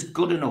regarded as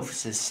good enough,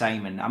 says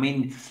Simon? I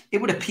mean,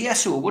 it would appear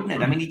so, wouldn't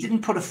it? I mean, he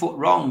didn't put a foot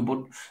wrong,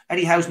 but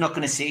Eddie Howe's not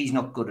going to say he's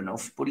not good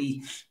enough, but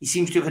he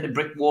seems to have hit a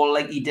brick wall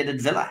like he did at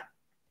Villa.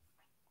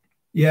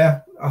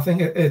 Yeah, I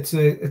think it's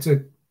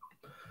an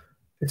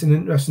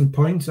interesting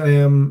point. I've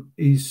never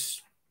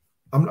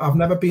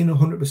been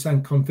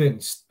 100%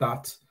 convinced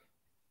that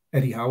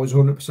Eddie Howe was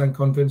 100%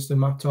 convinced in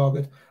Matt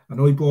Target. I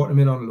know he brought him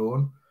in on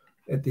loan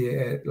at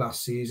the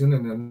last season,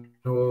 and then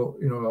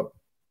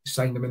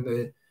signed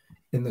him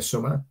in the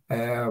summer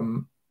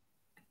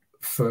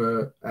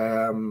for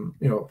one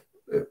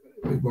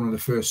of the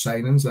first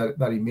signings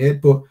that he made.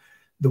 But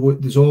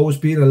there's always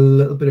been a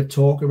little bit of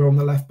talk around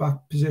the left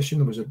back position.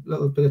 There was a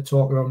little bit of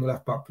talk around the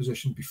left back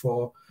position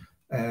before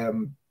they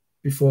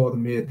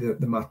made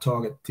the Matt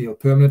Target deal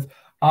permanent.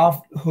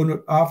 I've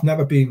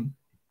never been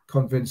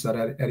convinced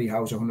that Eddie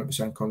Howe's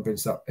 100%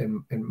 convinced that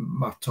in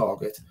Matt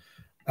Target.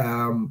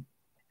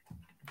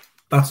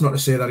 That's not to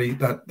say that he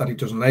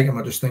doesn't like him.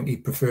 I just think he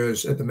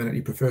prefers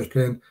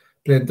playing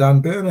Dan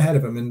Burn ahead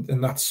of him,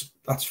 and that's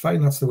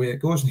fine. That's the way it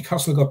goes.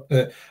 Newcastle got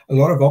a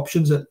lot of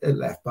options at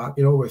left back,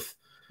 with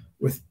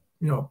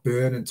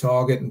Burn and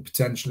Target and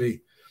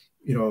potentially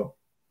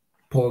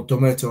Paul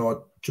Dummett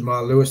or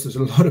Jamal Lewis. There's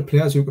a lot of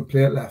players who can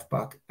play at left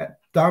back.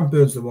 Dan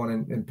Burn's the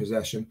one in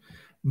possession.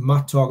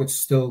 Matt Target's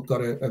still got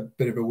a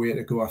bit of a way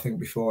to go, I think,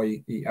 before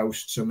he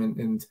ousts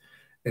him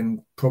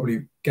and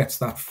probably gets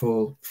that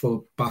full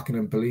backing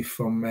and belief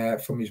from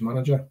his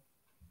manager.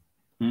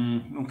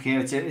 Okay,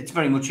 it's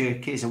very much a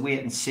case of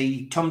wait and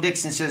see. Tom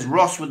Dixon says,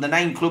 Ross, with the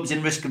 9 clubs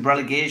in risk of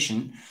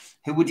relegation,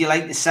 who would you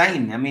like to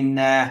sign? I mean,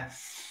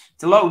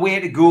 it's a lot of way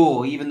to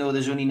go, even though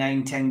there's only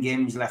 9-10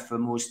 games left for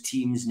most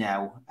teams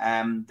now.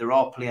 There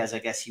are players, I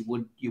guess, you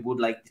would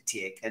like to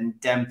take, and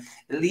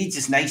it leads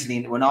us nicely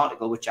into an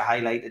article which I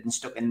highlighted and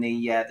stuck in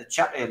the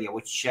chat earlier,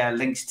 which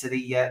links to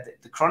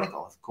the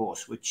Chronicle, of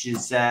course, which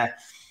is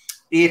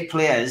 8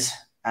 players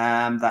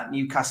that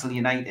Newcastle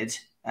United,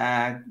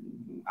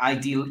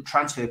 ideal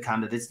transfer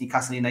candidates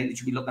Newcastle United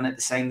should be looking at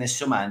to sign this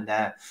summer.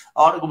 And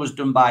article was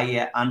done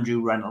by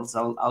Andrew Reynolds.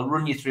 I'll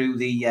run you through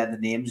the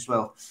names as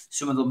well.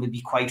 Some of them will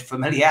be quite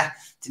familiar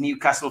to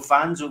Newcastle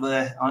fans who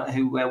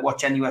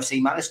watch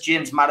NUFC Matters.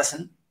 James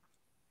Maddison,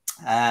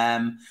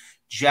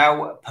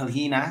 João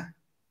Palhinha,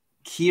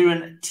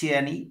 Kieran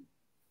Tierney,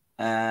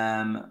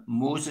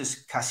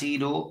 Moses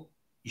Caicedo,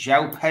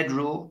 João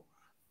Pedro,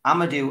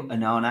 Amadou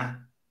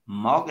Onana,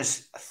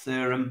 Marcus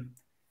Thuram,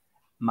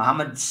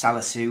 Mohamed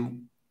Salisu,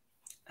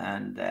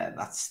 and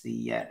that's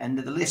the end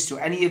of the list. So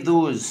any of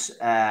those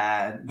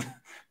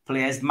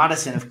players,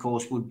 Maddison, of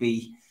course, would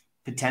be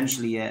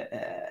potentially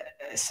a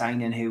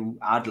signing who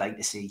I'd like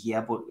to see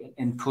here, but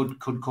and could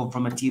come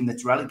from a team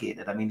that's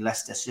relegated. I mean,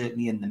 Leicester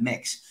certainly in the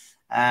mix.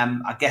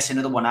 I guess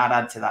another one I'd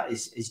add to that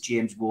is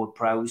James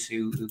Ward-Prowse,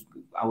 who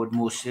I would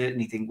most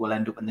certainly think will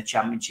end up in the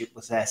Championship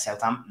with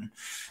Southampton.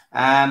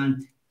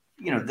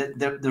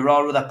 There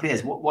are other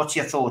players. What's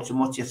your thoughts, and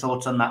what's your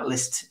thoughts on that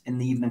list in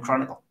the Evening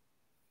Chronicle?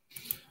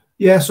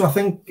 Yeah, so I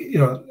think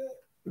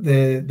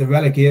the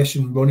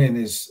relegation running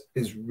is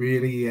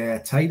really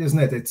tight, isn't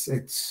it?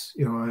 It's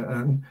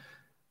and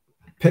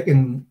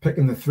picking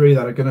the 3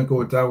 that are going to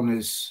go down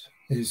is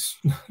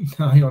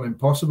nigh on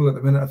impossible at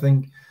the minute. I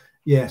think,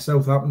 yeah,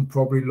 Southampton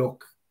probably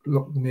look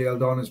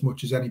nailed on as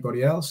much as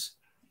anybody else,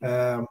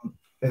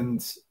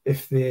 and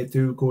if they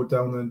do go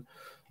down,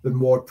 then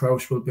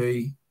Ward-Prowse will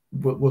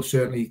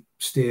certainly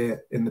stay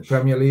in the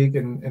Premier League,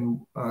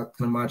 and I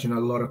can imagine a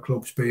lot of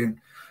clubs being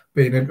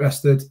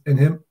interested in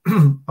him.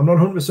 I'm not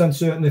 100%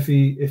 certain if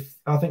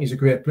I think he's a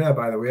great player,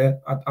 by the way.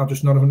 I'm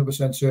just not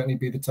 100% certain he'd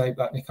be the type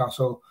that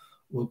Newcastle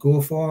will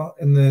go for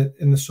in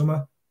the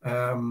summer.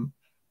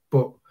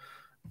 But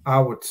I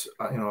would,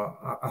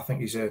 I think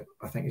he's a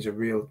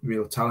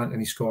real talent,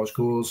 and he scores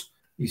goals.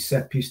 His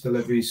set piece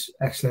delivery's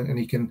excellent, and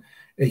he can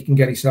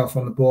get himself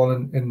on the ball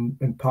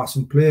and pass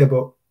and play.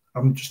 But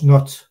I'm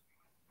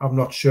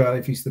not sure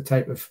if he's the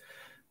type of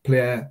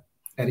player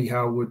Eddie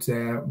Howe would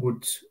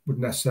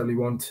necessarily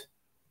want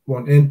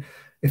in.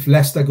 If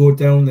Leicester go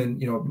down, then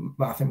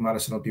I think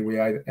Maddison will be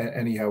away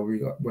anyhow,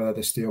 whether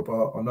they stay up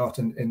or not.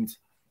 And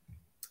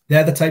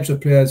they're the types of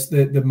players,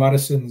 the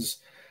Maddisons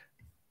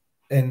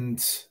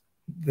and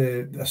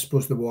I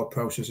suppose the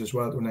Ward-Prowses as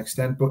well to an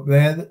extent. But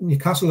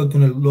Newcastle are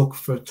going to look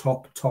for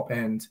top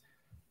end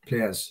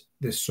players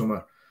this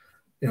summer.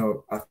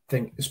 I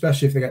think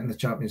especially if they get in the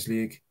Champions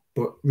League.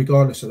 But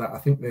regardless of that, I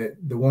think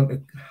they want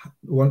to.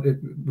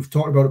 We've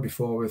talked about it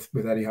before with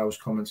Eddie Howe's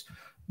comments.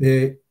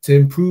 To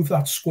improve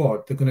that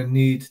squad, they're going to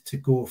need to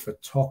go for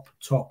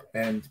top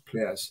end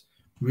players,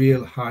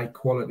 real high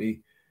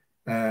quality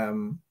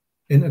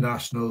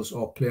internationals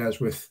or players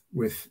with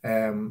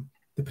the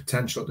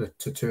potential to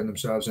turn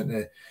themselves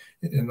into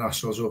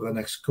internationals over the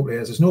next couple of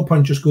years. There's no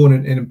point just going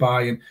in and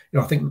buying.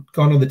 I think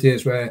gone are the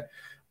days where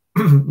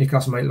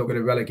Newcastle might look at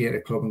a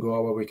relegated club and go,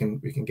 "Oh well, we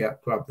can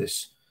grab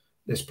this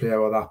player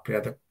or that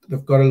player."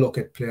 They've got to look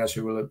at players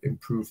who will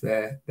improve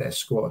their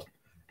squad,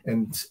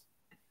 and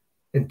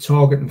in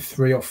targeting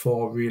 3 or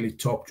 4 really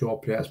top draw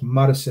players,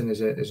 Maddison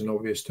is an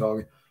obvious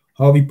target.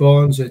 Harvey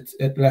Barnes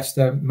at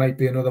Leicester might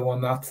be another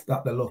one that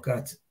they look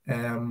at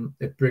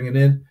bringing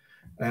in.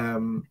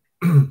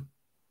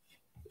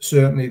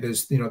 Certainly,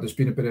 there's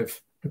been a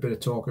bit of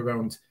talk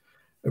around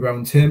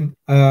him.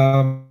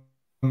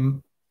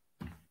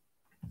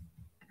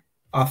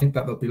 I think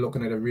that they'll be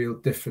looking at a real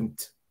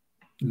different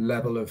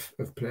level of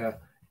player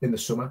in the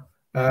summer.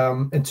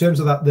 In terms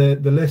of that,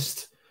 the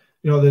list,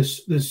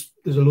 there's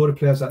a load of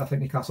players that I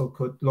think Newcastle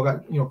could look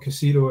at.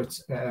 Caicedo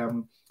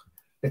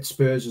at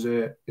Spurs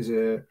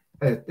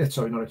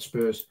sorry, not at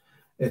Spurs.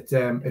 At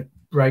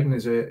Brighton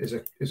is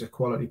a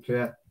quality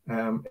player.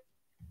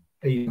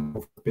 Even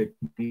with a big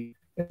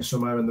in the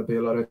summer, and there'll be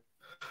a lot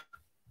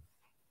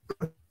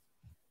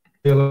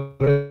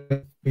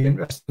of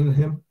interest in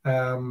him.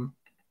 And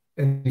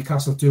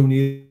Newcastle do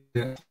need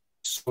a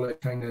solid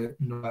kind of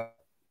number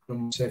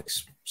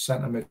 6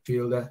 centre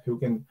midfielder who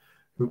can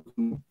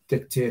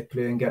dictate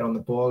play and get on the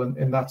ball,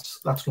 and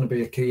that's going to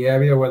be a key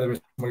area, whether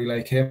it's somebody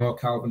like him or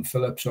Calvin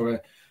Phillips or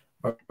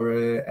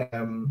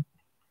the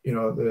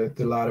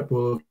lad at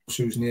Wolves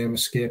whose name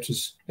escapes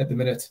us at the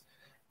minute.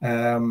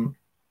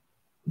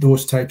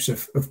 Those types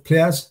of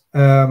players.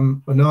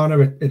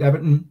 Onana at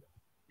Everton,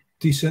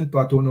 decent, but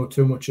I don't know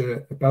too much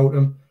about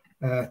him,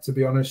 to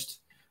be honest.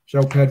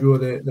 João Pedro,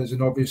 there's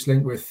an obvious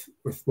link with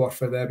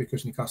Watford there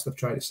because Newcastle have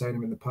tried to sign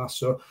him in the past.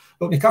 So,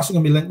 look, Newcastle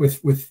can be linked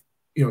with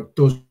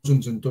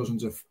dozens and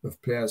dozens of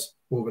players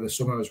over the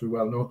summer, as we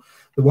well know.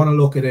 They want to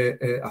look at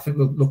I think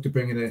they'll look to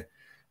bring in a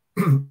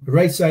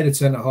right-sided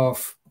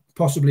centre-half,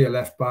 possibly a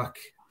left-back,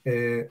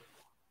 a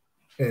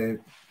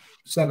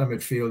centre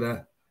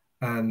midfielder,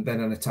 and then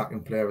an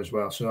attacking player as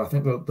well. So I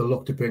think they'll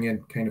look to bring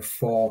in kind of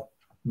 4,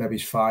 maybe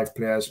 5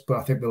 players, but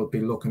I think they'll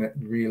be looking at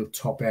real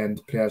top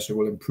end players who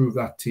will improve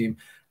that team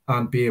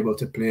and be able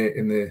to play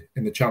in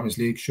the Champions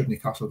League should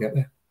Newcastle get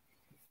there.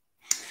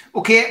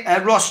 Okay,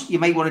 Ross, you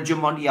might want to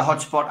jump onto your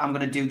hotspot. I'm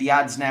going to do the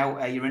ads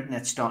now. Your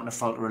internet's starting to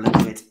falter a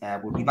little bit.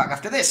 We'll be back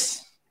after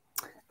this.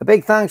 A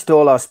big thanks to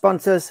all our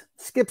sponsors: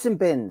 Skips and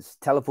Bins,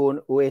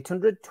 telephone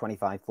 0800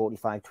 25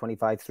 45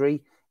 25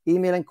 3,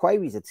 email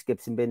inquiries at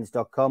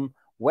skipsandbins.com,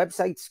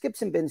 website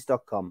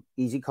skipsandbins.com,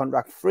 easy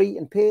contract free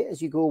and pay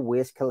as you go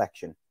waste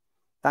collection.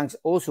 Thanks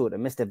also to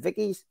Mr.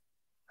 Vicky's,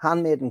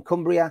 handmade in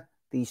Cumbria.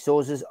 These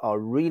sauces are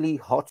really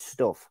hot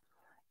stuff.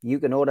 You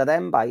can order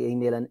them by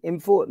emailing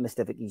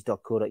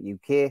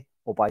info@mrvickys.co.uk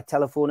or by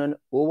telephoning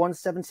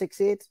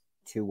 01768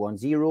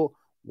 210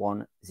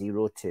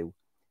 102.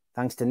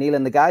 Thanks to Neil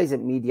and the guys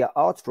at Media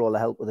Arts for all the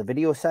help with the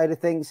video side of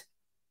things.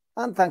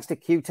 And thanks to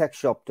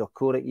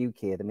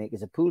qtechshop.co.uk, the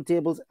makers of pool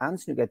tables and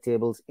snooker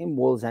tables in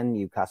Wallsend,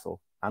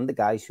 Newcastle, and the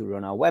guys who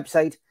run our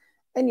website,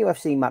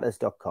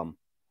 nufcmatters.com.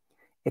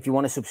 If you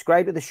want to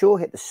subscribe to the show,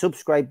 hit the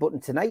subscribe button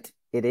tonight.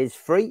 It is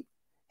free.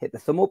 Hit the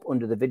thumb up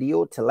under the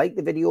video to like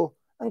the video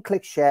and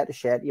click share to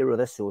share to your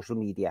other social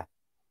media.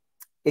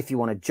 If you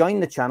want to join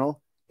the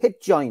channel,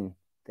 hit join.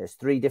 There's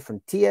 3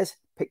 different tiers.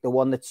 Pick the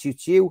one that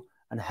suits you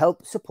and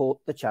help support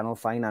the channel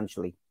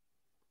financially.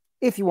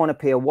 If you want to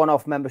pay a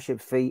one-off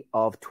membership fee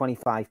of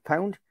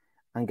 £25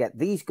 and get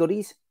these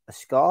goodies, a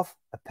scarf,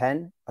 a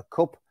pen, a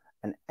cup,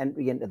 and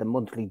entry into the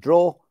monthly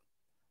draw,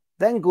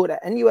 then go to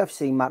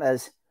NUFC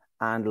Matters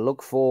and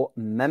look for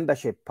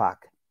membership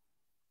pack.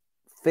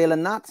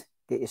 Failing that,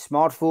 get your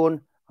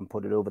smartphone and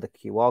put it over the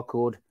QR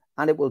code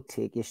and it will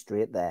take you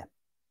straight there.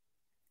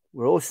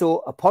 We're also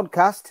a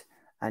podcast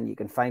and you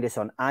can find us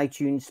on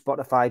iTunes,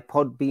 Spotify,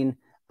 Podbean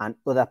and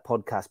other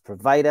podcast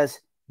providers.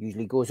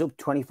 Usually goes up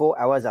 24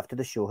 hours after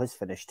the show has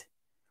finished.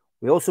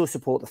 We also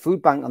support the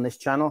food bank on this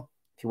channel.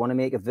 If you want to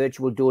make a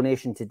virtual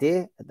donation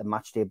today at the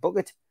Matchday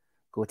Bucket,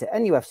 go to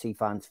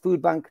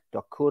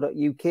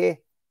nufcfansfoodbank.co.uk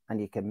and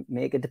you can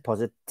make a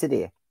deposit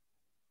today.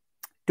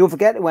 Don't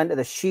forget to enter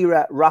the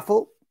Shearer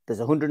raffle. There's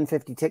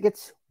 150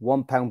 tickets,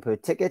 £1 per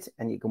ticket,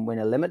 and you can win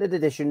a limited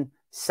edition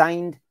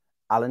signed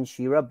Alan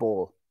Shearer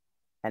ball.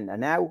 Enter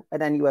now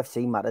at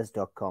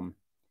nufcmatters.com.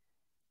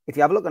 If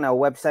you have a look on our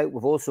website,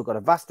 we've also got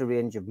a vast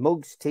range of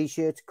mugs,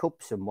 t-shirts,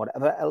 cups, and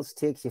whatever else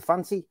takes your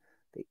fancy.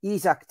 The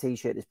Isaac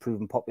t-shirt is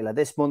proven popular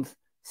this month,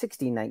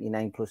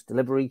 $16.99 plus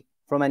delivery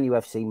from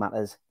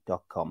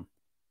nufcmatters.com.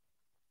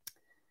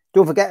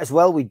 Don't forget as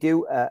well, we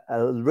do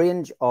a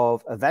range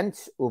of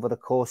events over the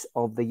course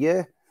of the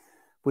year.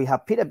 We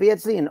have Peter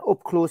Beardsley, an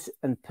up-close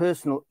and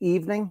personal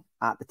evening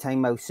at the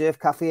Tynemouth Surf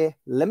Cafe.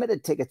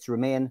 Limited tickets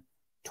remain,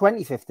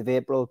 25th of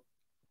April.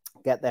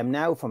 Get them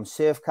now from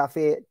Surf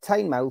Cafe,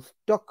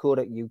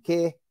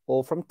 tynemouth.co.uk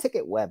or from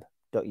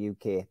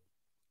ticketweb.uk.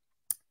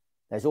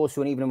 There's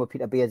also an evening with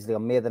Peter Beardsley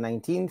on May the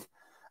 19th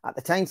at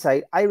the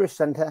Tyneside Irish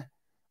Centre,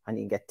 and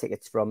you can get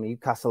tickets from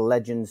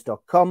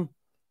newcastlelegends.com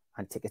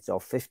and tickets are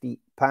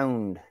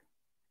 £50.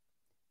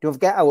 Don't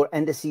forget our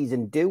end of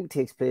season do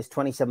takes place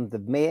 27th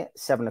of May,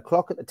 7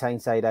 o'clock at the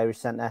Tyneside Irish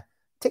Centre.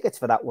 Tickets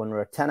for that one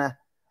are a tenner,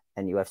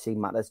 and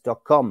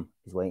nufcmatters.com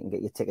is where you can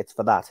get your tickets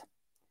for that.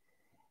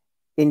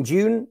 In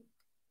June,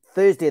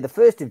 Thursday the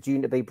 1st of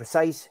June to be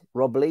precise,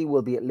 Rob Lee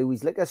will be at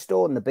Louis Liquor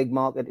Store in the Big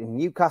Market in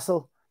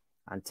Newcastle,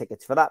 and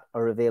tickets for that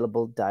are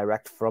available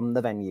direct from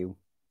the venue.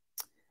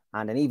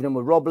 And an evening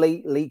with Rob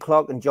Lee, Lee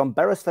Clark and John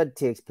Beresford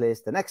takes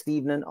place the next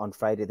evening on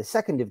Friday the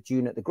 2nd of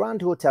June at the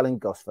Grand Hotel in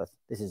Gosforth.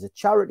 This is a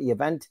charity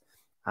event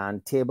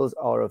and tables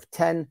are of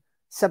 £10,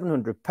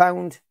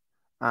 £700,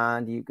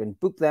 and you can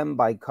book them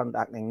by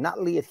contacting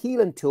Natalie at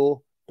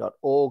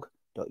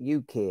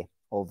heelandtoe.org.uk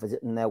or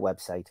visiting their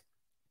website.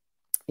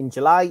 In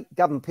July,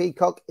 Gavin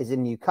Peacock is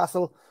in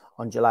Newcastle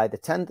on July the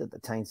 10th at the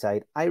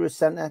Tyneside Irish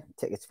Centre.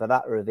 Tickets for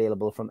that are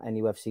available from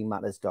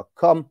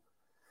nufcmatters.com.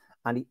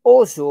 And he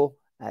also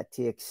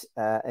takes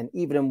an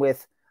evening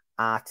with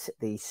at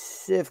the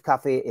Surf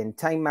Cafe in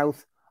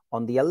Tynemouth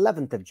on the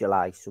 11th of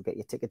July. So get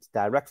your tickets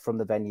direct from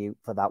the venue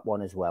for that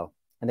one as well.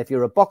 And if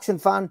you're a boxing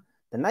fan,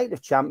 the Night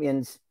of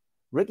Champions,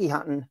 Ricky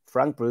Hatton,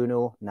 Frank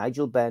Bruno,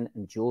 Nigel Benn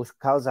and Joe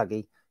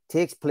Calzaghe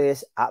takes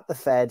place at the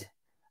Fed.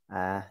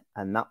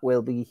 And that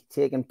will be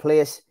taking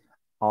place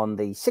on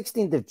the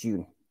 16th of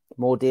June.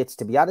 More dates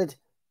to be added.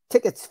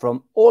 Tickets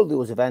from all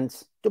those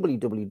events,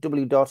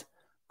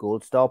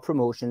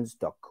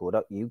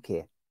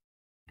 www.goldstarpromotions.co.uk.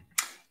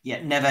 Yeah,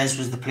 Neves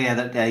was the player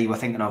that you were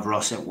thinking of,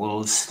 Ross, at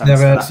Wolves.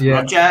 Neves, yeah.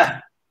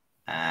 Roger.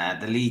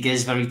 The league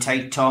is very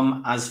tight,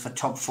 Tom. As for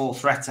top 4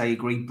 threats, I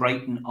agree.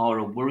 Brighton are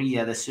a worry.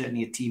 Yeah, they're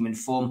certainly a team in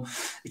form.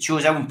 It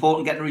shows how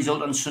important getting a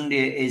result on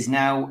Sunday is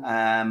now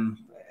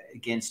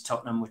against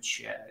Tottenham,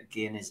 which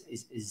again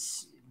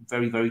is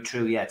very, very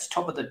true. Yeah, it's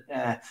top of the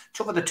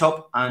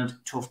top and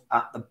tough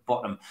at the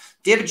bottom.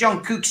 David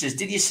John Cook says,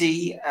 did you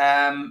see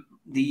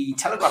the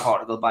Telegraph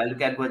article by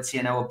Luke Edwards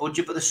saying our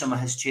budget for the summer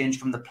has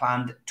changed from the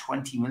planned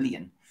 20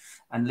 million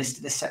and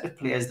listed a set of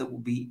players that will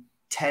be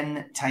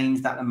 10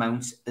 times that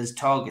amount as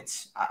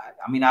targets.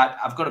 I mean,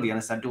 I've got to be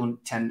honest, I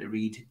don't tend to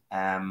read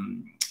a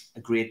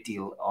great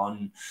deal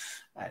on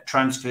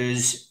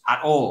transfers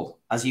at all,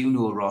 as you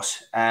know,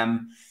 Ross.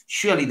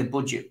 Surely the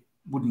budget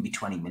wouldn't be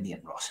 20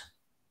 million, Ross.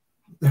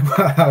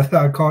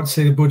 I can't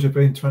see the budget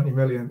being 20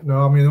 million.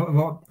 No, I mean,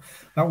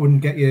 that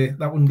wouldn't get you.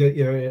 That wouldn't get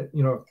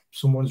you.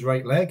 Someone's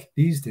right leg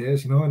these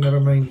days. Never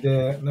mind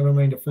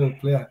a full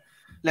player.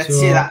 Let's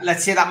say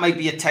that might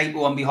be a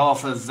typo on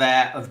behalf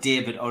of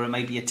David, or it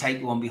might be a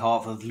typo on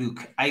behalf of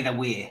Luke. Either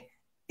way,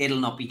 it'll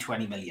not be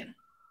 20 million.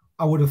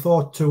 I would have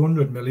thought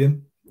 200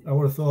 million. I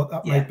would have thought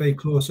that might be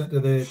closer to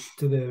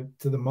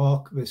the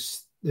mark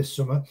this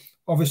summer.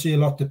 Obviously, a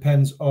lot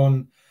depends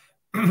on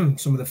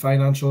some of the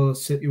financial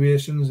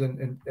situations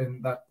and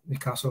that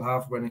Newcastle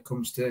have when it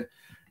comes to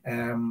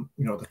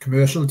the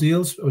commercial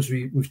deals, as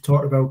we've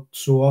talked about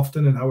so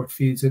often, and how it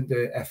feeds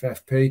into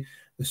FFP,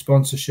 the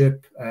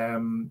sponsorship,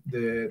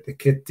 the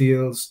kit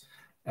deals,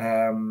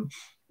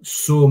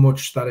 so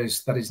much that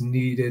is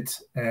needed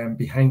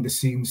behind the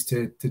scenes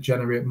to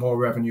generate more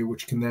revenue,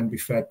 which can then be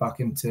fed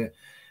back into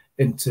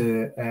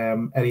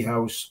Eddie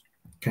Howe's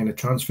kind of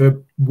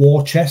transfer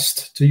war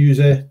chest, to use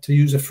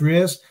a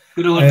phrase.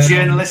 Good old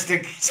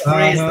journalistic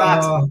phrase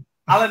that.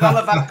 Alan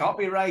Oliver,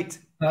 copyright.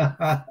 We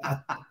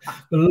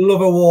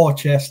love a war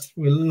chest.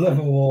 We love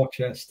a war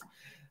chest.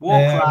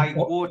 War cry,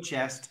 war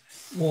chest.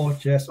 War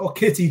chest. Or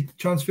kitty,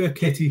 transfer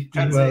kitty.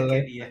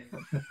 Kitty, yeah.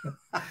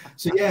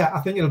 So yeah, I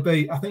think it'll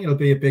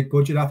be a big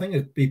budget. I think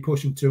it'll be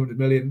pushing 200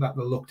 million that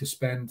they'll look to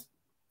spend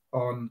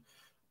on,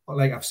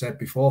 like I've said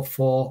before,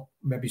 4,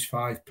 maybe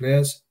 5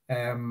 players.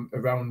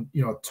 Around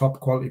top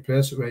quality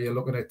players, where you're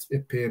looking at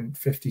it paying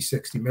 50,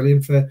 60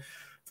 million for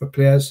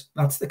players.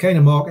 That's the kind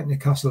of market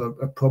Newcastle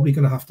are probably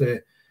going to have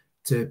to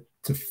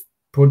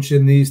punch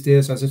in these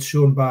days, as it's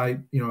shown by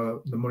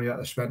the money that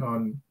they spent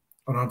on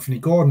Anthony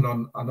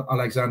Gordon, on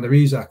Alexander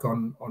Isak,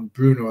 on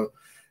Bruno,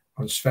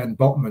 on Sven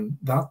Botman.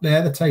 That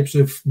they're the types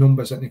of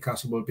numbers that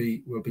Newcastle will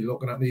be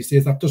looking at these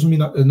days. That doesn't mean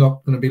that they're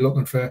not going to be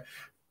looking for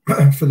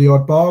the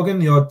odd bargain,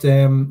 the odd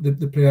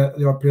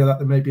player that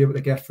they may be able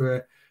to get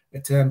for a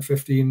 10,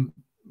 15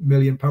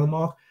 million pound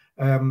mark.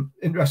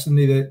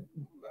 Interestingly,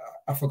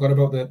 I forgot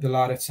about the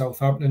lad at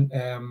Southampton,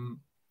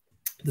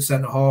 the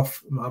centre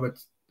half, Mohamed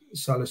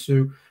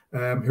Salisu,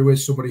 who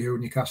is somebody who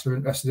Newcastle are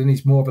interested in.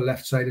 He's more of a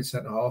left-sided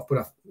centre half,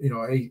 but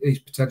he's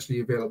potentially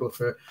available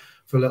for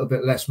a little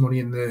bit less money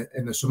in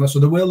the summer. So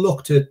they will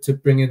look to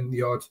bring in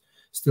the odd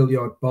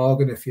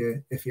bargain if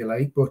you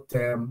like. But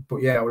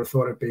yeah, I would have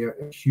thought it'd be a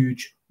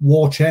huge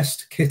war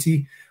chest,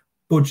 kitty,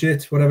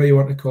 budget, whatever you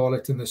want to call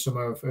it, in the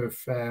summer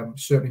of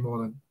certainly more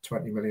than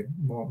 20 million,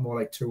 more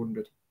like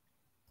 200.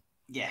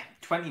 Yeah,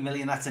 20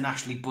 million, that's an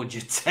Ashley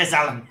budget, says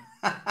Alan.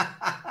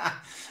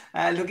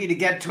 Lucky to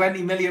get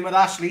 20 million with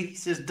Ashley,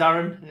 says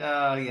Darren.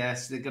 Oh,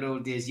 yes, the good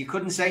old days. You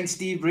couldn't sign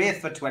Steve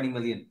Wraith for 20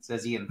 million,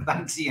 says Ian.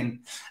 Thanks,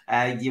 Ian.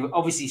 You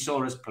obviously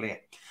saw us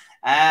play.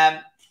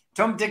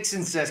 Tom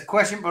Dixon says,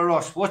 question for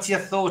Ross, what's your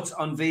thoughts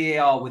on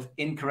VAR with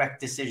incorrect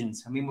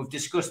decisions? I mean, we've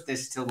discussed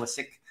this till we're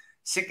sick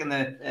of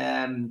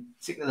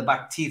the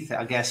back teeth,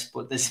 I guess.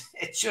 But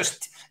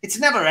it's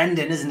never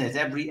ending, isn't it?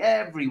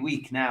 Every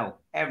week now,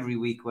 every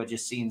week we're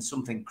just seeing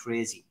something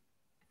crazy.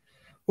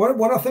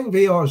 What I think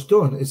VAR has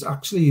done is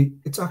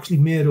it's actually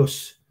made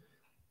us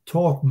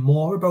talk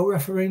more about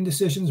refereeing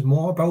decisions,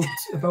 more about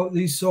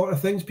these sort of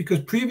things, because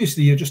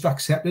previously you just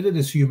accepted it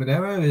as human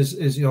error,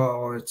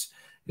 or it's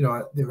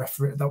the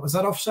referee that was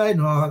that offside,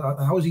 no,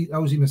 how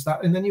was he missed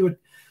that, and then you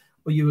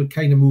would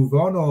kind of move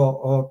on,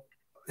 or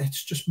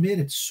it's just made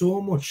it so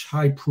much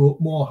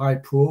more high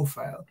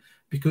profile,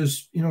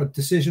 because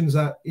decisions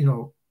that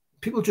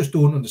people just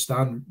don't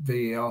understand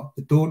VAR.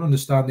 They don't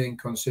understand the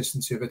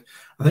inconsistency of it.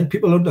 I think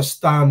people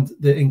understand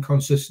the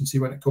inconsistency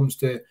when it comes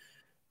to,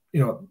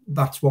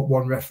 that's what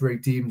one referee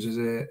deems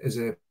as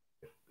a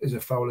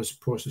foul as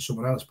opposed to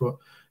someone else. But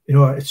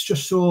it's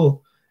just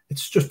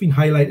been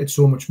highlighted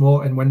so much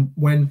more. And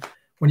when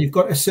you've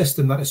got a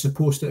system that is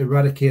supposed to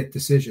eradicate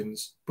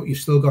decisions, but you've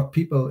still got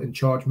people in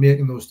charge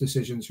making those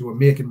decisions who are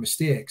making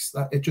mistakes,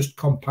 that it just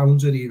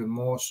compounds it even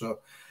more. So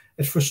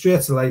it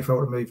frustrates the life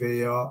out of me,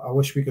 VAR. I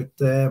wish we could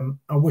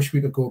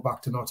go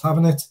back to not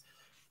having it.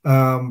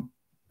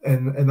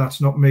 And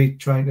that's not me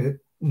trying to,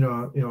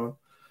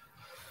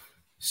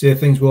 say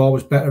things were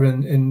always better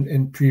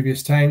in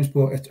previous times,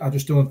 but I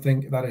just don't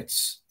think that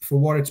it's, for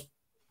what it's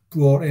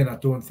brought in, I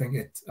don't think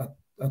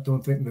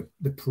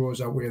the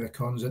pros outweigh the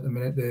cons at the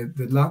minute.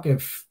 The lack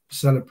of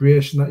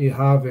celebration that you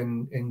have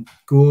in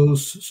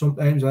goals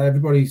sometimes,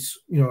 everybody's,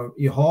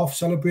 you half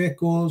celebrate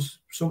goals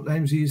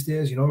sometimes these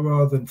days,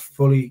 rather than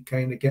fully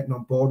kind of getting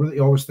on board with it.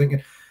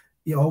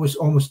 You're always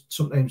almost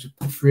sometimes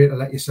afraid to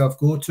let yourself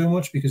go too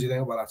much, because you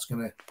think, well, that's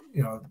going to,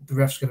 the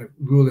ref's going to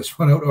rule this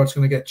one out, or it's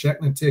going to get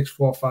checked, and it takes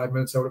 4 or 5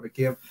 minutes out of a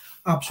game.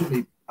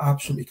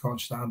 Absolutely can't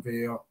stand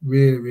VAR.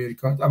 Really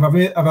can't.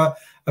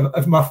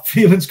 Have my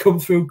feelings come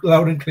through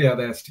loud and clear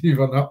there, Steve,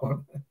 on that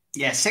one?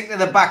 Yeah, sick to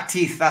the back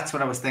teeth. That's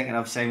what I was thinking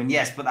of saying.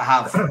 Yes, but I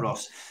have,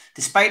 Ross.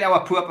 Despite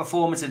our poor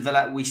performance at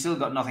Villa, we still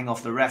got nothing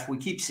off the ref. We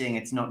keep saying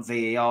it's not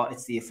VAR,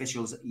 it's the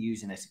officials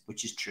using it,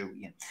 which is true.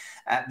 Yeah.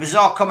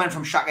 Bizarre comment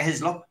from Shaka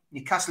Hislop.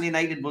 Newcastle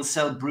United will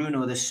sell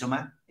Bruno this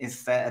summer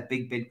if a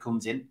big bid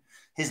comes in.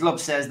 Hislop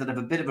says that if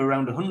a bid of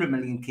around 100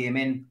 million came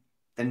in,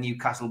 then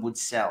Newcastle would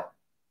sell.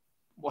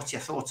 What's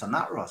your thoughts on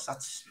that, Ross?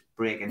 That's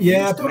breaking news.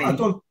 I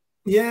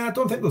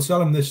don't think they'll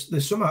sell him this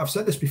summer. I've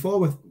said this before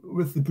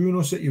with the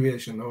Bruno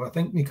situation, though. I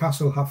think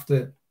Newcastle have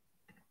to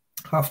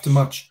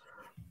match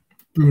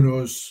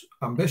Bruno's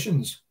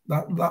ambitions.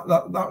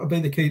 That would be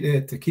the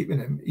key to keeping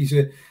him. He's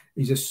a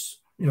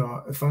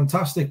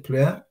fantastic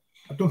player.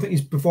 I don't think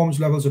his performance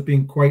levels have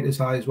been quite as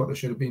high as what they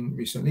should have been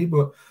recently,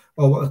 or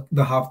what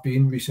they have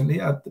been recently.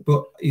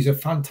 But he's a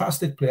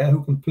fantastic player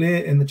who can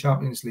play in the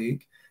Champions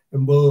League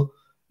and will,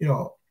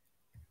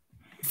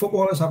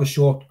 footballers have a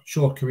short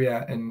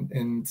career,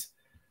 and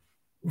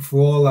for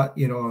all that,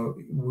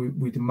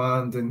 we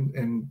demand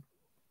and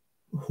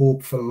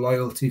hope for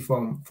loyalty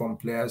from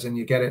players, and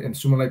you get it. And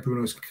someone like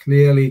Bruno is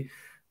clearly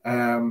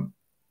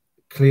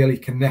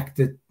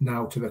connected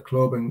now to the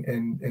club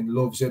and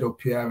loves it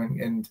up here,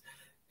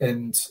 and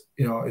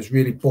is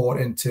really bought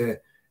into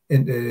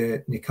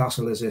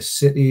Newcastle as a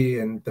city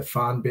and the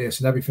fan base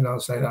and everything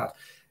else like that.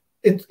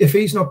 If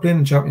he's not playing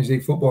in Champions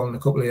League football in a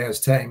couple of years'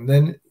 time,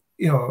 then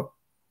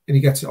and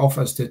he gets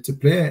offers to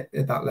play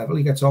at that level.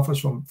 He gets offers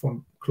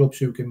from clubs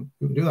who can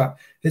do that.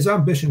 His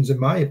ambitions, in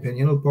my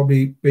opinion, will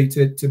probably be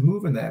to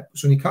move in there.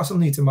 So Newcastle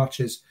need to match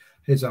his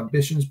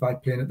ambitions by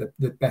playing at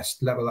the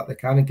best level that they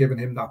can and giving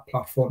him that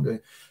platform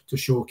to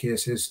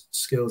showcase his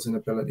skills and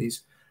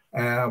abilities.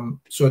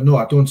 So no,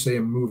 I don't see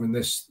him moving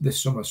this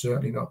summer,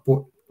 certainly not.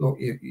 But look,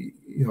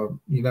 you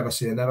never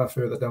say never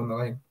further down the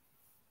line.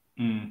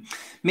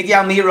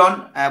 Miguel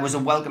Miron was a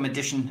welcome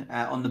addition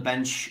on the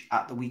bench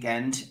at the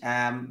weekend.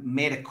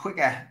 Made a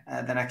quicker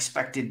than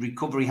expected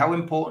recovery. How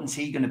important is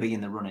he going to be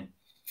in the running?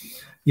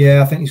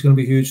 Yeah, I think he's going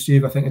to be huge,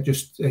 Steve. I think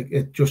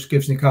it just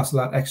gives Newcastle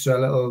that extra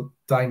little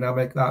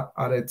dynamic, that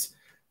added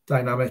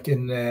dynamic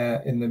in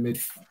the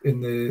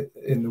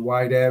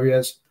wide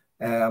areas.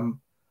 I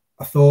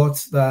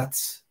thought that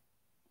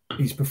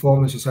his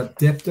performances had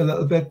dipped a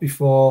little bit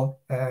before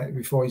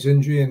his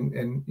injury,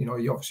 and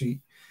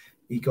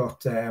he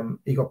got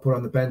put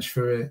on the bench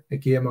for a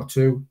game or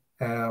two,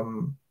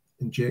 and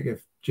Jacob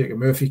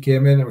Murphy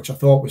came in, which I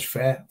thought was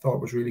fair. I thought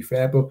it was really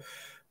fair. But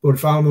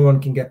if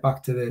Almiron can get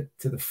back to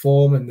the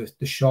form and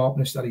the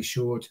sharpness that he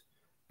showed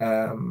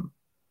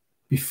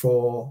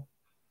before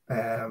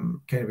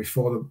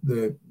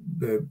the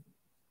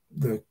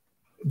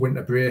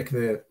winter break,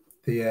 the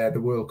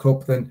World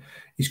Cup, then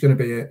he's going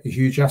to be a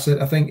huge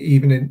asset. I think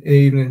even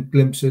in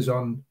glimpses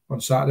on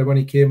Saturday when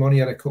he came on, he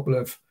had a couple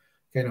of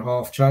kind of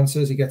half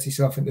chances. He gets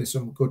himself into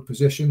some good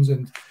positions,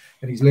 and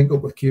he's linked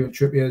up with Kieran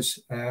Trippier's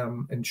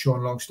and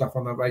Sean Longstaff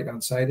on the right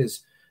hand side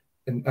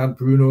and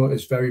Bruno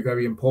is very,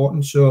 very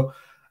important. So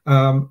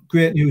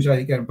great news that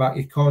he's getting back.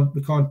 We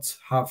can't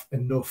have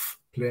enough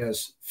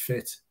players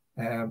fit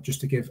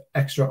just to give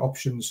extra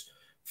options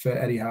for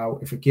Eddie Howe.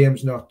 If a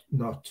game's not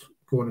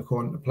going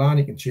according to plan,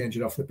 he can change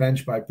it off the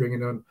bench by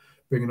bringing on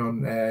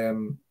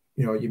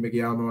your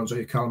Miguel Almirons or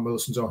your Callum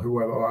Wilsons or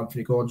whoever, or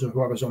Anthony Gordons or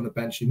whoever's on the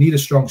bench. You need a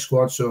strong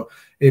squad, so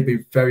it'd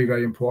be very,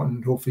 very important.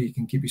 And hopefully you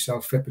can keep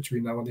yourself fit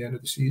between now and the end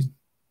of the season.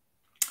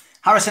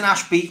 Harrison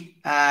Ashby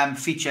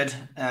featured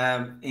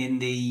in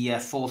the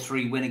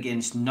 4-3 win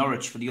against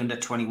Norwich for the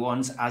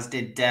under-21s, as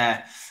did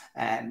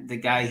the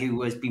guy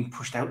who has been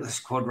pushed out of the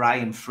squad,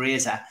 Ryan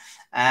Fraser,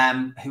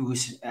 who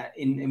was,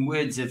 in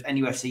words of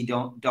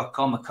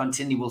NUFC.com, a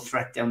continual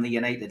threat down the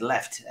United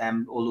left,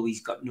 although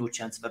he's got no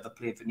chance of ever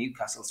playing for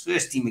Newcastle's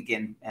first team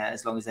again,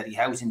 as long as Eddie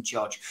Howe's in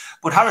charge.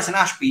 But Harrison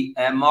Ashby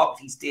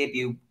marked his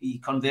debut. He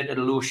converted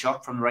a low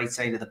shot from the right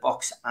side of the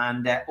box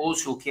and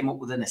also came up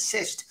with an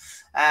assist.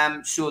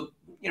 So,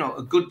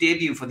 a good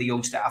debut for the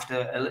youngster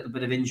after a little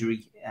bit of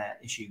injury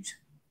issues.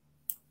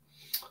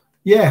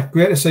 Yeah,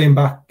 great to see him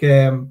back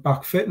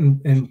fit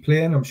and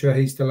playing. I'm sure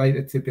he's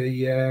delighted to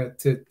be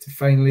to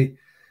finally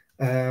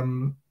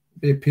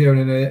be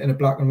appearing in a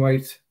black and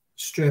white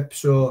strip.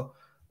 So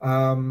he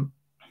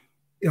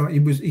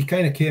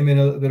kind of came in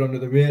a little bit under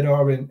the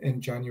radar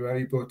in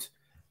January, but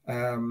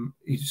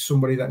he's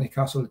somebody that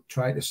Newcastle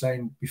tried to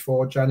sign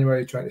before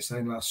January, tried to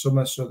sign last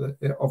summer. So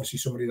that obviously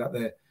somebody that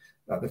they've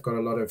got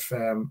a lot of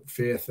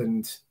faith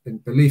and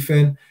belief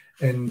in,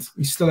 and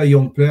he's still a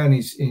young player, and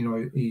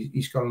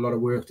he's got a lot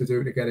of work to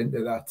do to get into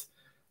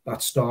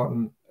that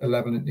starting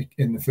 11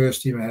 in the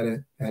first team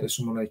ahead of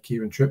someone like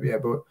Kieran Trippier.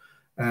 But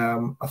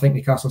I think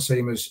Newcastle see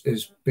him as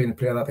being a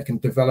player that they can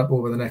develop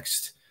over the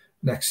next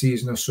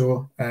season or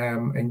so,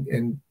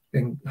 and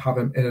have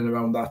him in and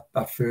around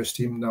that first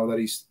team now that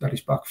he's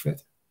back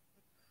fit.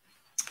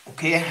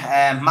 Okay,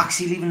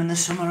 Maxi leaving in the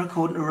summer,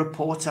 according to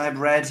reports I've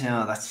read.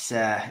 That's,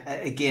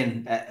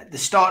 again, the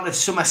start of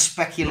summer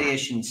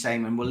speculation,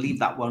 Simon. We'll leave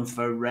that one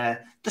for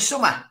the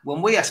summer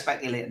when we are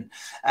speculating.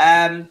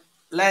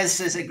 Les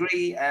says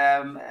agree.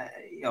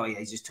 Oh yeah,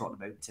 he's just talking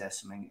about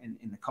something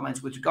in the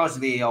comments with regards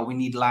to VAR. We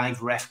need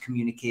live ref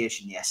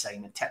communication. Yes,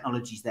 Simon.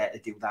 Technology's there to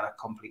do that. I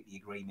completely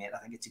agree, mate. I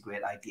think it's a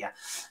great idea.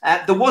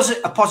 There was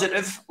a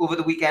positive over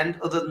the weekend,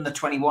 other than the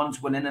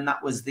 21s winning, and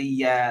that was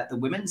the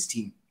women's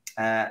team.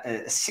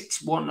 A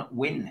 6-1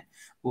 win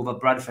over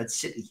Bradford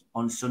City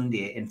on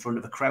Sunday in front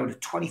of a crowd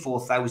of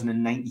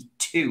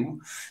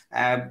 24,092.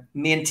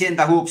 Maintained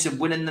the hopes of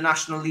winning the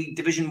National League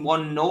Division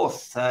 1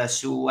 North.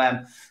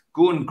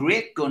 Going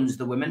great guns,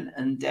 the women,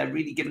 and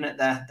really giving it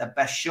their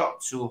best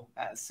shot. So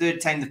third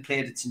time they've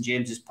played at St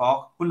James's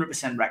Park,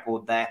 100%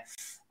 record there.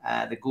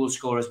 The goal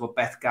scorers were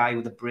Beth Guy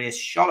with a brace,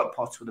 Charlotte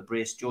Potts with a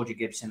brace, Georgia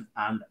Gibson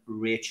and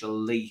Rachel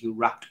Lee, who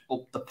wrapped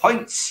up the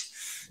points.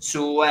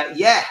 So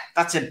yeah,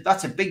 that's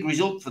a big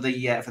result for the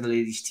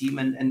ladies team,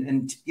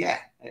 and yeah,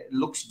 it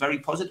looks very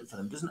positive for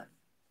them, doesn't it?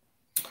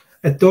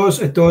 It does.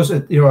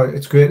 You know,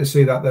 it's great to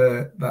see that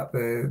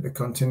they're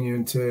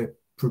continuing to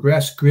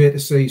progress. Great to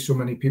see so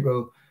many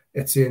people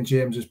at St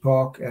James's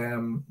Park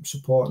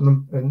supporting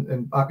them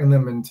and backing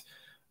them, and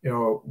you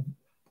know,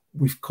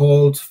 we've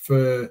called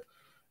for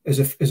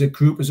as a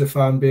group, as a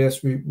fan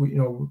base, we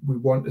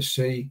want to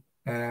see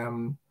a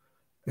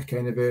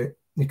kind of a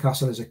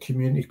Newcastle as a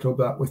community club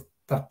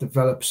that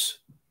develops,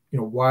 you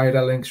know,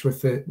 wider links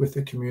with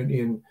the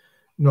community and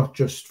not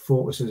just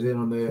focuses in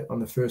on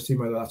the first team,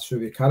 whether that's through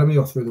the academy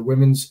or through the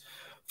women's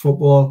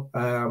football.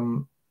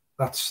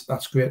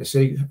 That's great to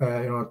see. You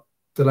know,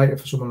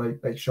 delighted for someone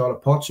like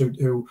Charlotte Potts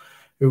who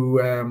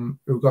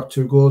got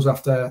 2 goals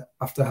after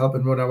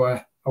helping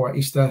run our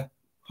Easter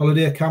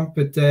holiday camp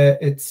at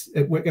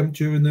Wickham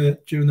during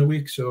the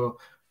week. So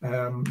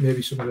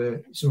maybe some of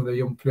the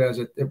young players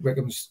at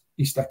Wickham's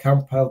Easter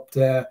camp helped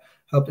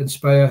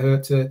inspire her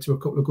to a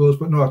couple of goals.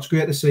 But no, it's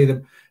great to see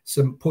them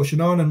some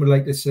pushing on, and we'd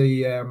like to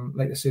see them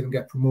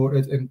get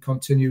promoted and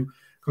continue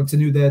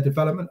their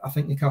development. I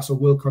think Newcastle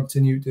will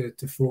continue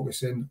to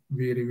focus in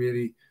really,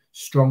 really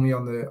strongly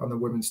on the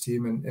women's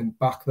team and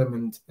back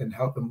them and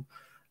help them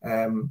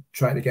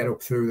try to get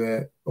up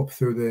through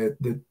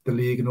the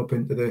league and up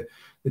into the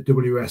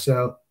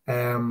WSL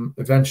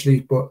eventually.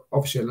 But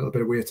obviously a little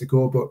bit of way to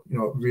go. But you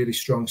know, really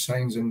strong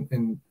signs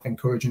and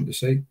encouraging to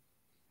see.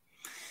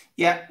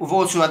 Yeah, we've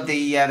also had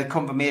the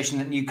confirmation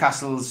that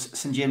Newcastle's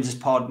St James's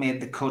Park made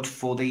the cut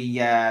for the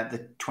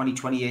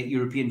 2028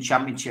 European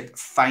Championship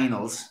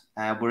finals.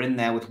 We're in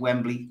there with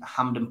Wembley,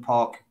 Hampden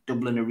Park,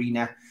 Dublin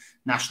Arena,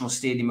 National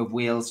Stadium of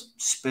Wales,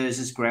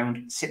 Spurs'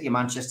 ground, City of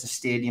Manchester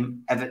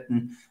Stadium,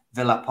 Everton,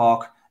 Villa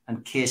Park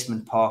and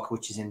Casement Park,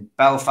 which is in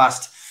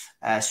Belfast.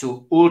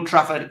 So Old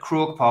Trafford,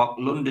 Croke Park,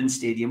 London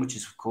Stadium, which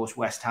is of course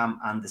West Ham,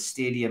 and the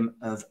Stadium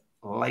of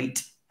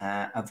Light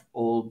have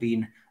all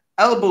been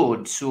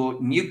elbowed. So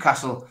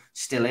Newcastle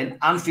still in.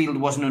 Anfield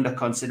wasn't under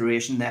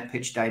consideration. Their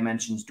pitch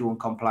dimensions don't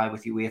comply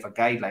with UEFA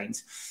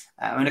guidelines.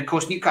 And of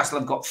course, Newcastle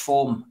have got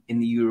form in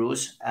the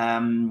Euros.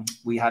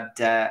 We had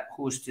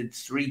hosted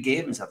 3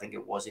 games, I think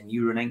it was, in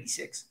Euro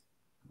 96.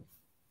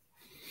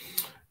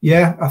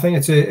 Yeah, I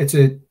think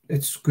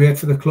it's great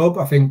for the club.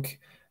 I think,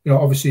 you know,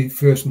 obviously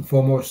first and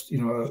foremost, you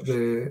know,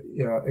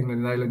 England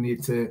and Ireland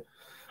need to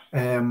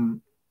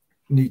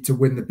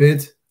win the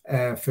bid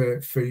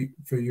for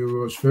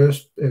Euros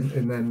first,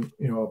 and then,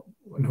 you know,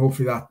 and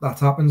hopefully that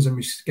happens and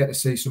we get to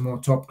see some more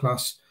top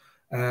class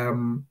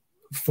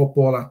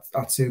football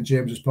at St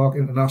James's Park,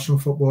 international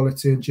football at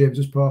St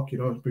James's Park. You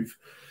know, we've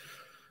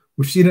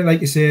seen it,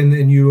 like you say,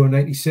 in Euro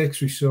 96.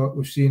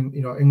 We've seen,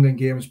 you know, England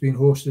games being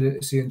hosted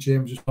at St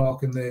James's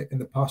Park in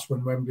the past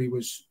when Wembley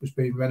was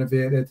being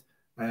renovated.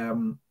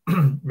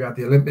 We had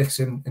the Olympics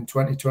in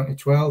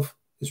 2012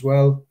 as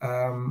well.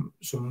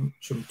 Some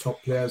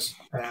top players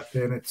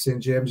playing at St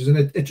James's,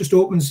 and it just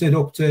opens it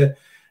up to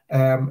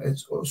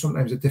it's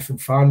sometimes a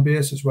different fan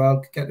base as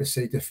well. Get to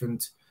see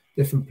different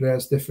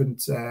players,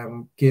 different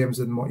games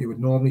than what you would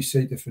normally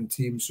see, different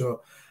teams.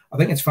 So I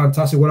think it's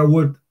fantastic. What I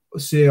would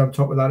say on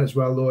top of that as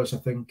well, though, is I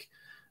think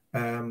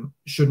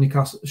should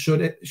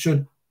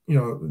you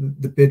know,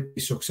 the bid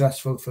be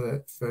successful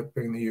for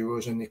bringing the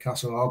Euros, and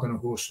Newcastle are going to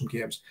host some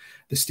games,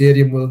 the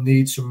stadium will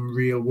need some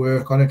real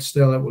work on it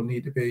still. It will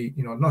need to be,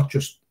 you know, not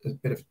just a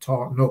bit of a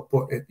tartan up,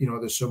 but you know,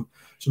 there's some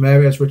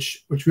areas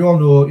which we all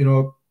know, you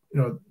know,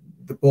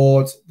 the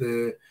board,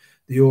 the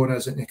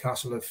owners at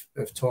Newcastle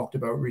have talked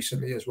about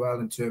recently as well,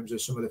 in terms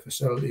of some of the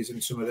facilities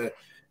and some of the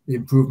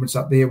improvements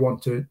that they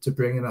want to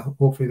bring in.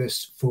 Hopefully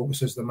this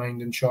focuses the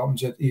mind and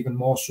sharpens it even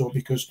more so,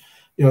 because,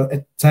 you know,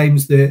 at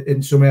times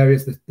in some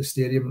areas the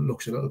stadium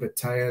looks a little bit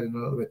tired and a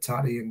little bit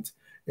tatty, and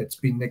it's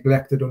been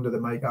neglected under the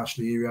Mike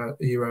Ashley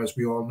era, as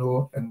we all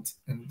know, and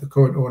the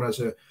current owners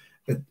are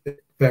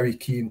very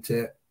keen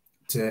to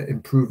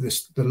improve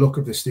the look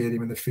of the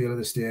stadium and the feel of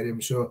the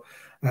stadium. So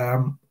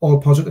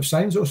all positive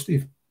signs, though,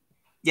 Steve.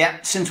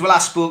 Yeah, since we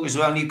last spoke as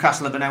well,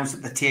 Newcastle have announced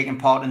that they're taking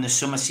part in the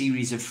summer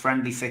series of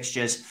friendly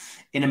fixtures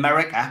in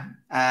America.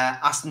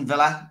 Aston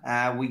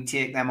Villa, we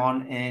take them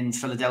on in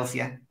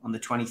Philadelphia on the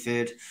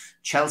 23rd.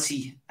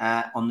 Chelsea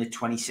on the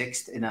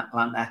 26th in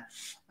Atlanta.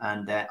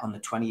 And on the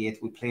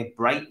 28th, we play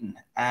Brighton.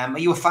 Are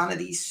you a fan of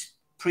these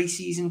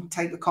pre-season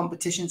type of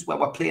competitions where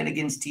we're playing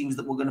against teams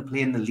that we're going to play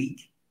in the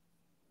league?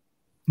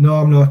 No,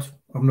 I'm not.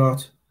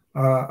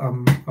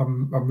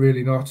 I'm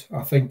really not.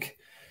 I think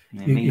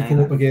you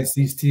come up against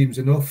these teams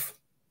enough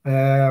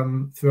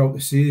throughout the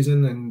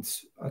season, and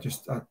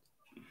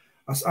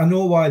I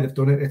know why they've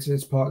done it.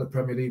 It's part of the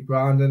Premier League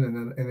branding,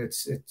 and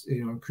it's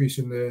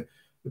increasing the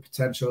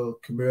potential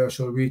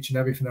commercial reach and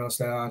everything else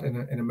like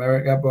that in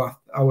America. But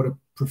I would have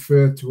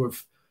preferred to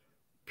have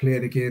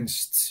played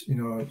against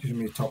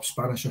top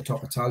Spanish or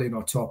top Italian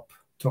or top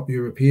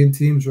European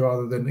teams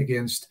rather than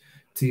against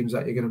teams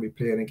that you're going to be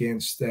playing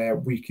against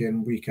week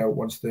in, week out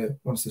once the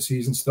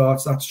season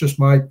starts. That's just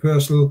my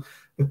personal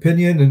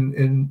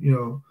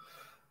opinion,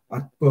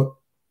 but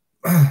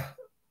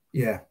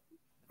yeah,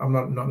 I'm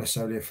not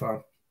necessarily a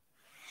fan.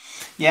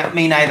 Yeah,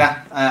 me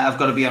neither. I've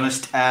got to be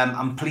honest.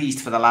 I'm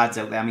pleased for the lads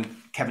out there. I mean,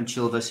 Kevin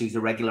Chilvers, who's a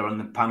regular on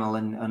the panel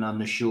and on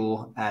the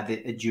show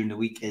during the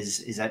week,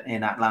 is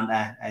in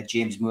Atlanta.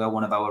 James Moore,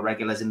 one of our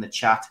regulars in the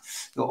chat,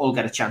 they'll all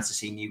get a chance to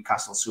see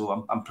Newcastle.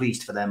 So I'm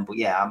pleased for them. But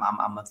yeah,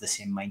 I'm of the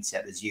same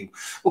mindset as you.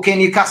 Okay,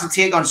 Newcastle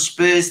take on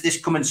Spurs this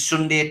coming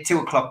Sunday,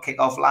 2:00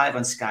 kickoff live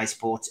on Sky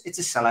Sports. It's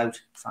a sellout.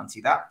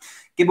 Fancy that.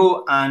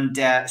 Gibbo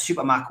and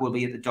Super Mac will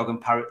be at the Dog and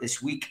Parrot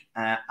this week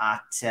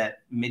at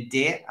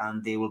midday,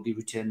 and they will be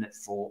returning at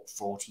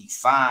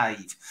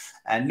 4:45.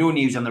 No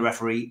news on the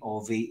referee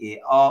or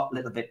VAR, a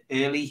little bit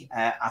early.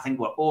 I think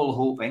we're all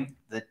hoping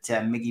that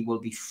Miggy will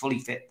be fully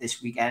fit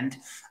this weekend,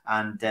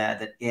 and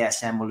that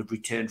ASM will have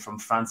returned from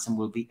France and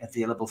will be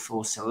available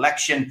for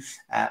selection.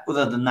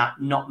 Other than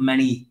that, not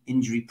many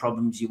injury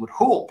problems you would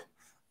hope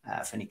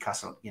for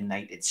Newcastle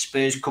United.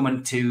 Spurs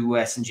coming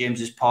to St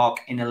James's Park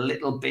in a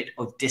little bit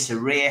of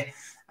disarray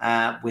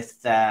with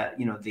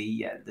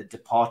the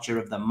departure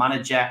of the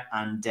manager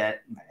and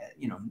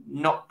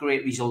not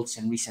great results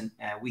in recent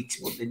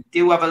weeks, but they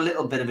do have a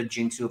little bit of a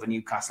jinx over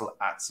Newcastle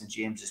at St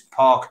James's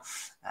Park.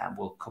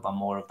 We'll cover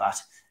more of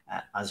that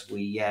as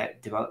we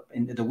develop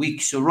into the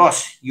week. So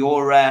Ross,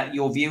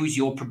 your views,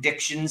 your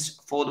predictions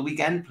for the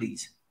weekend,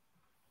 please.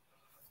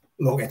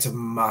 Look, it's a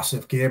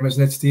massive game,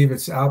 isn't it, Steve?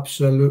 It's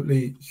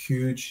absolutely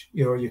huge.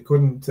 You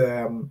couldn't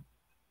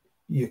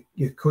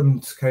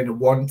kind of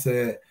want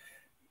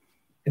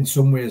in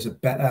some ways a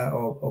better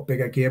or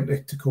bigger game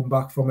to come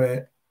back from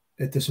a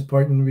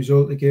disappointing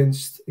result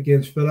against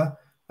Villa.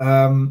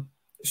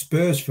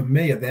 Spurs, for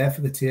me, are there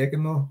for the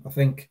taking, though. I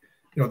think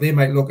they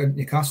might look at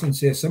Newcastle and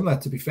say similar.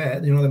 To be fair,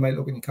 they might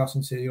look at Newcastle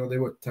and say they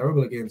were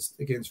terrible against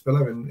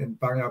Villa and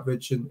bang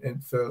average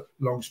and for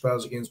long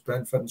spells against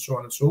Brentford and so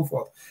on and so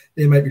forth.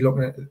 They might be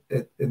looking at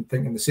it and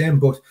thinking the same.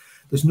 But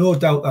there's no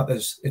doubt that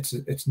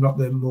it's not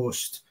the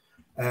most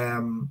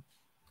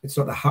it's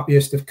not the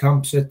happiest of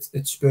camps at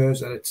Spurs.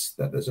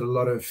 That there's a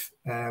lot of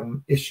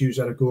issues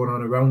that are going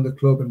on around the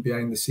club and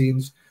behind the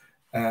scenes.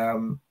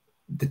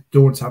 They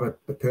don't have a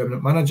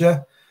permanent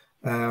manager.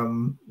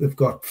 They've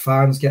got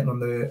fans getting on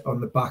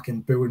the back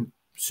and booing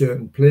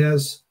certain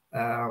players.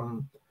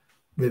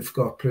 They've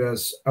got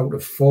players out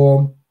of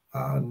form,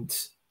 and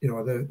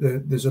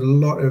there's a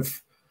lot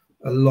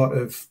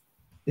of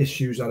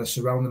issues that are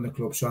surrounding the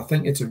club. So I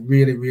think it's a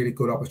really, really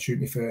good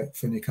opportunity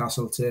for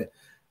Newcastle to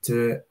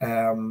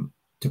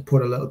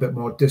put a little bit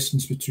more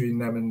distance between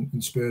them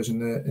and Spurs in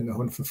the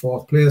hunt for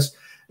fourth place,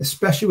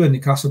 especially with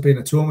Newcastle being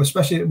at home,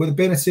 especially with it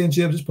being at St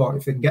James's Park.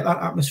 If they can get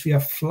that atmosphere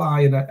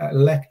flying,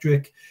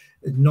 electric,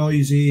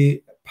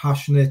 noisy,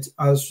 passionate,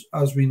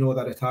 as we know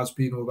that it has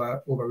been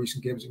over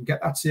recent games, and get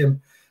that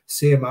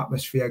same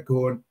atmosphere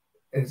going.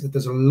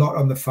 There's a lot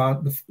on the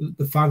fan.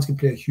 The fans can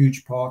play a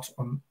huge part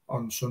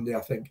on Sunday,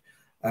 I think.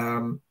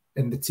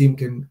 And the team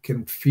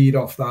can feed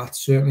off that,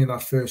 certainly in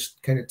that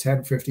first kind of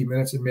 10-15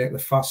 minutes, and make the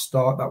fast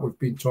start that we've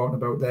been talking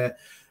about there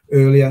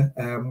earlier,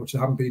 which they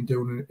haven't been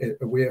doing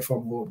away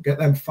from home. Get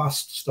them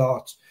fast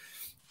starts,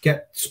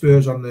 get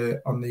Spurs on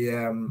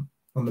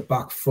the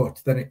back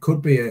foot. Then it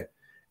could be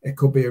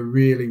a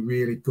really,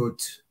 really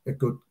good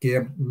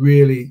game.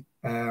 Really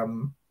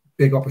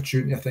big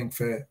opportunity, I think,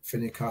 for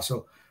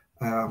Newcastle.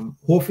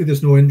 Hopefully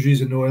there's no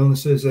injuries and no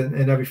illnesses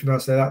and everything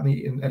else like that.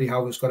 And Eddie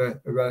Howe's got a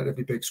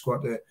relatively big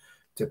squad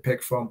to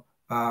pick from.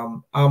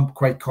 I'm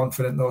quite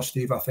confident though,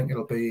 Steve. I think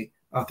it'll be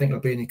a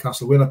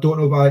Newcastle win. I don't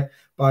know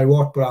by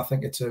what, but I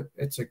think it's a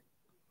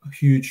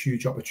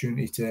huge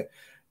opportunity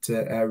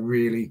to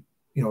really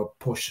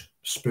push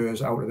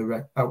Spurs out of the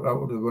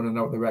run and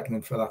out of the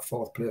reckoning for that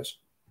fourth place.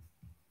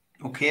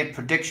 Okay,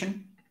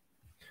 prediction.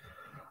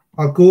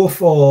 I'll go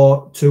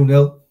for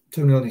 2-0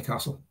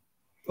 Newcastle.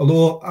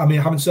 Although, I mean,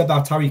 having said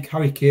that, Harry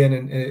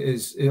Kane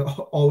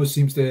always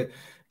seems to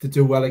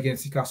do well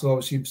against Newcastle,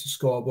 always seems to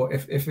score. But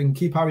if we can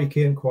keep Harry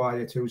Kane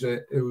quiet, who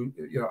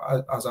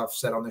as I've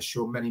said on this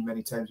show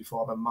many times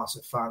before, I'm a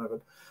massive fan of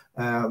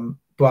him.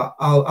 But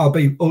I'll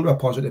be ultra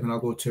positive and I'll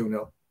go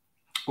 2-0.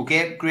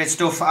 Okay, great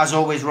stuff. As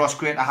always, Ross,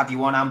 great to have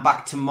you on. I'm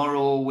back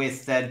tomorrow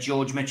with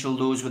George Mitchell.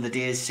 Those were the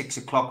days, 6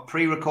 o'clock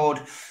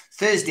pre-record.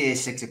 Thursday,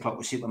 6 o'clock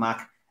with Super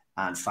Mac,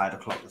 and 5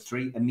 o'clock with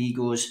Three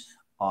Amigos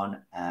on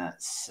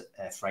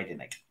Friday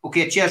night.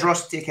 Okay, cheers,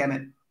 Ross. Take care,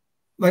 mate.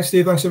 Thanks,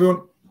 Steve. Thanks,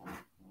 everyone.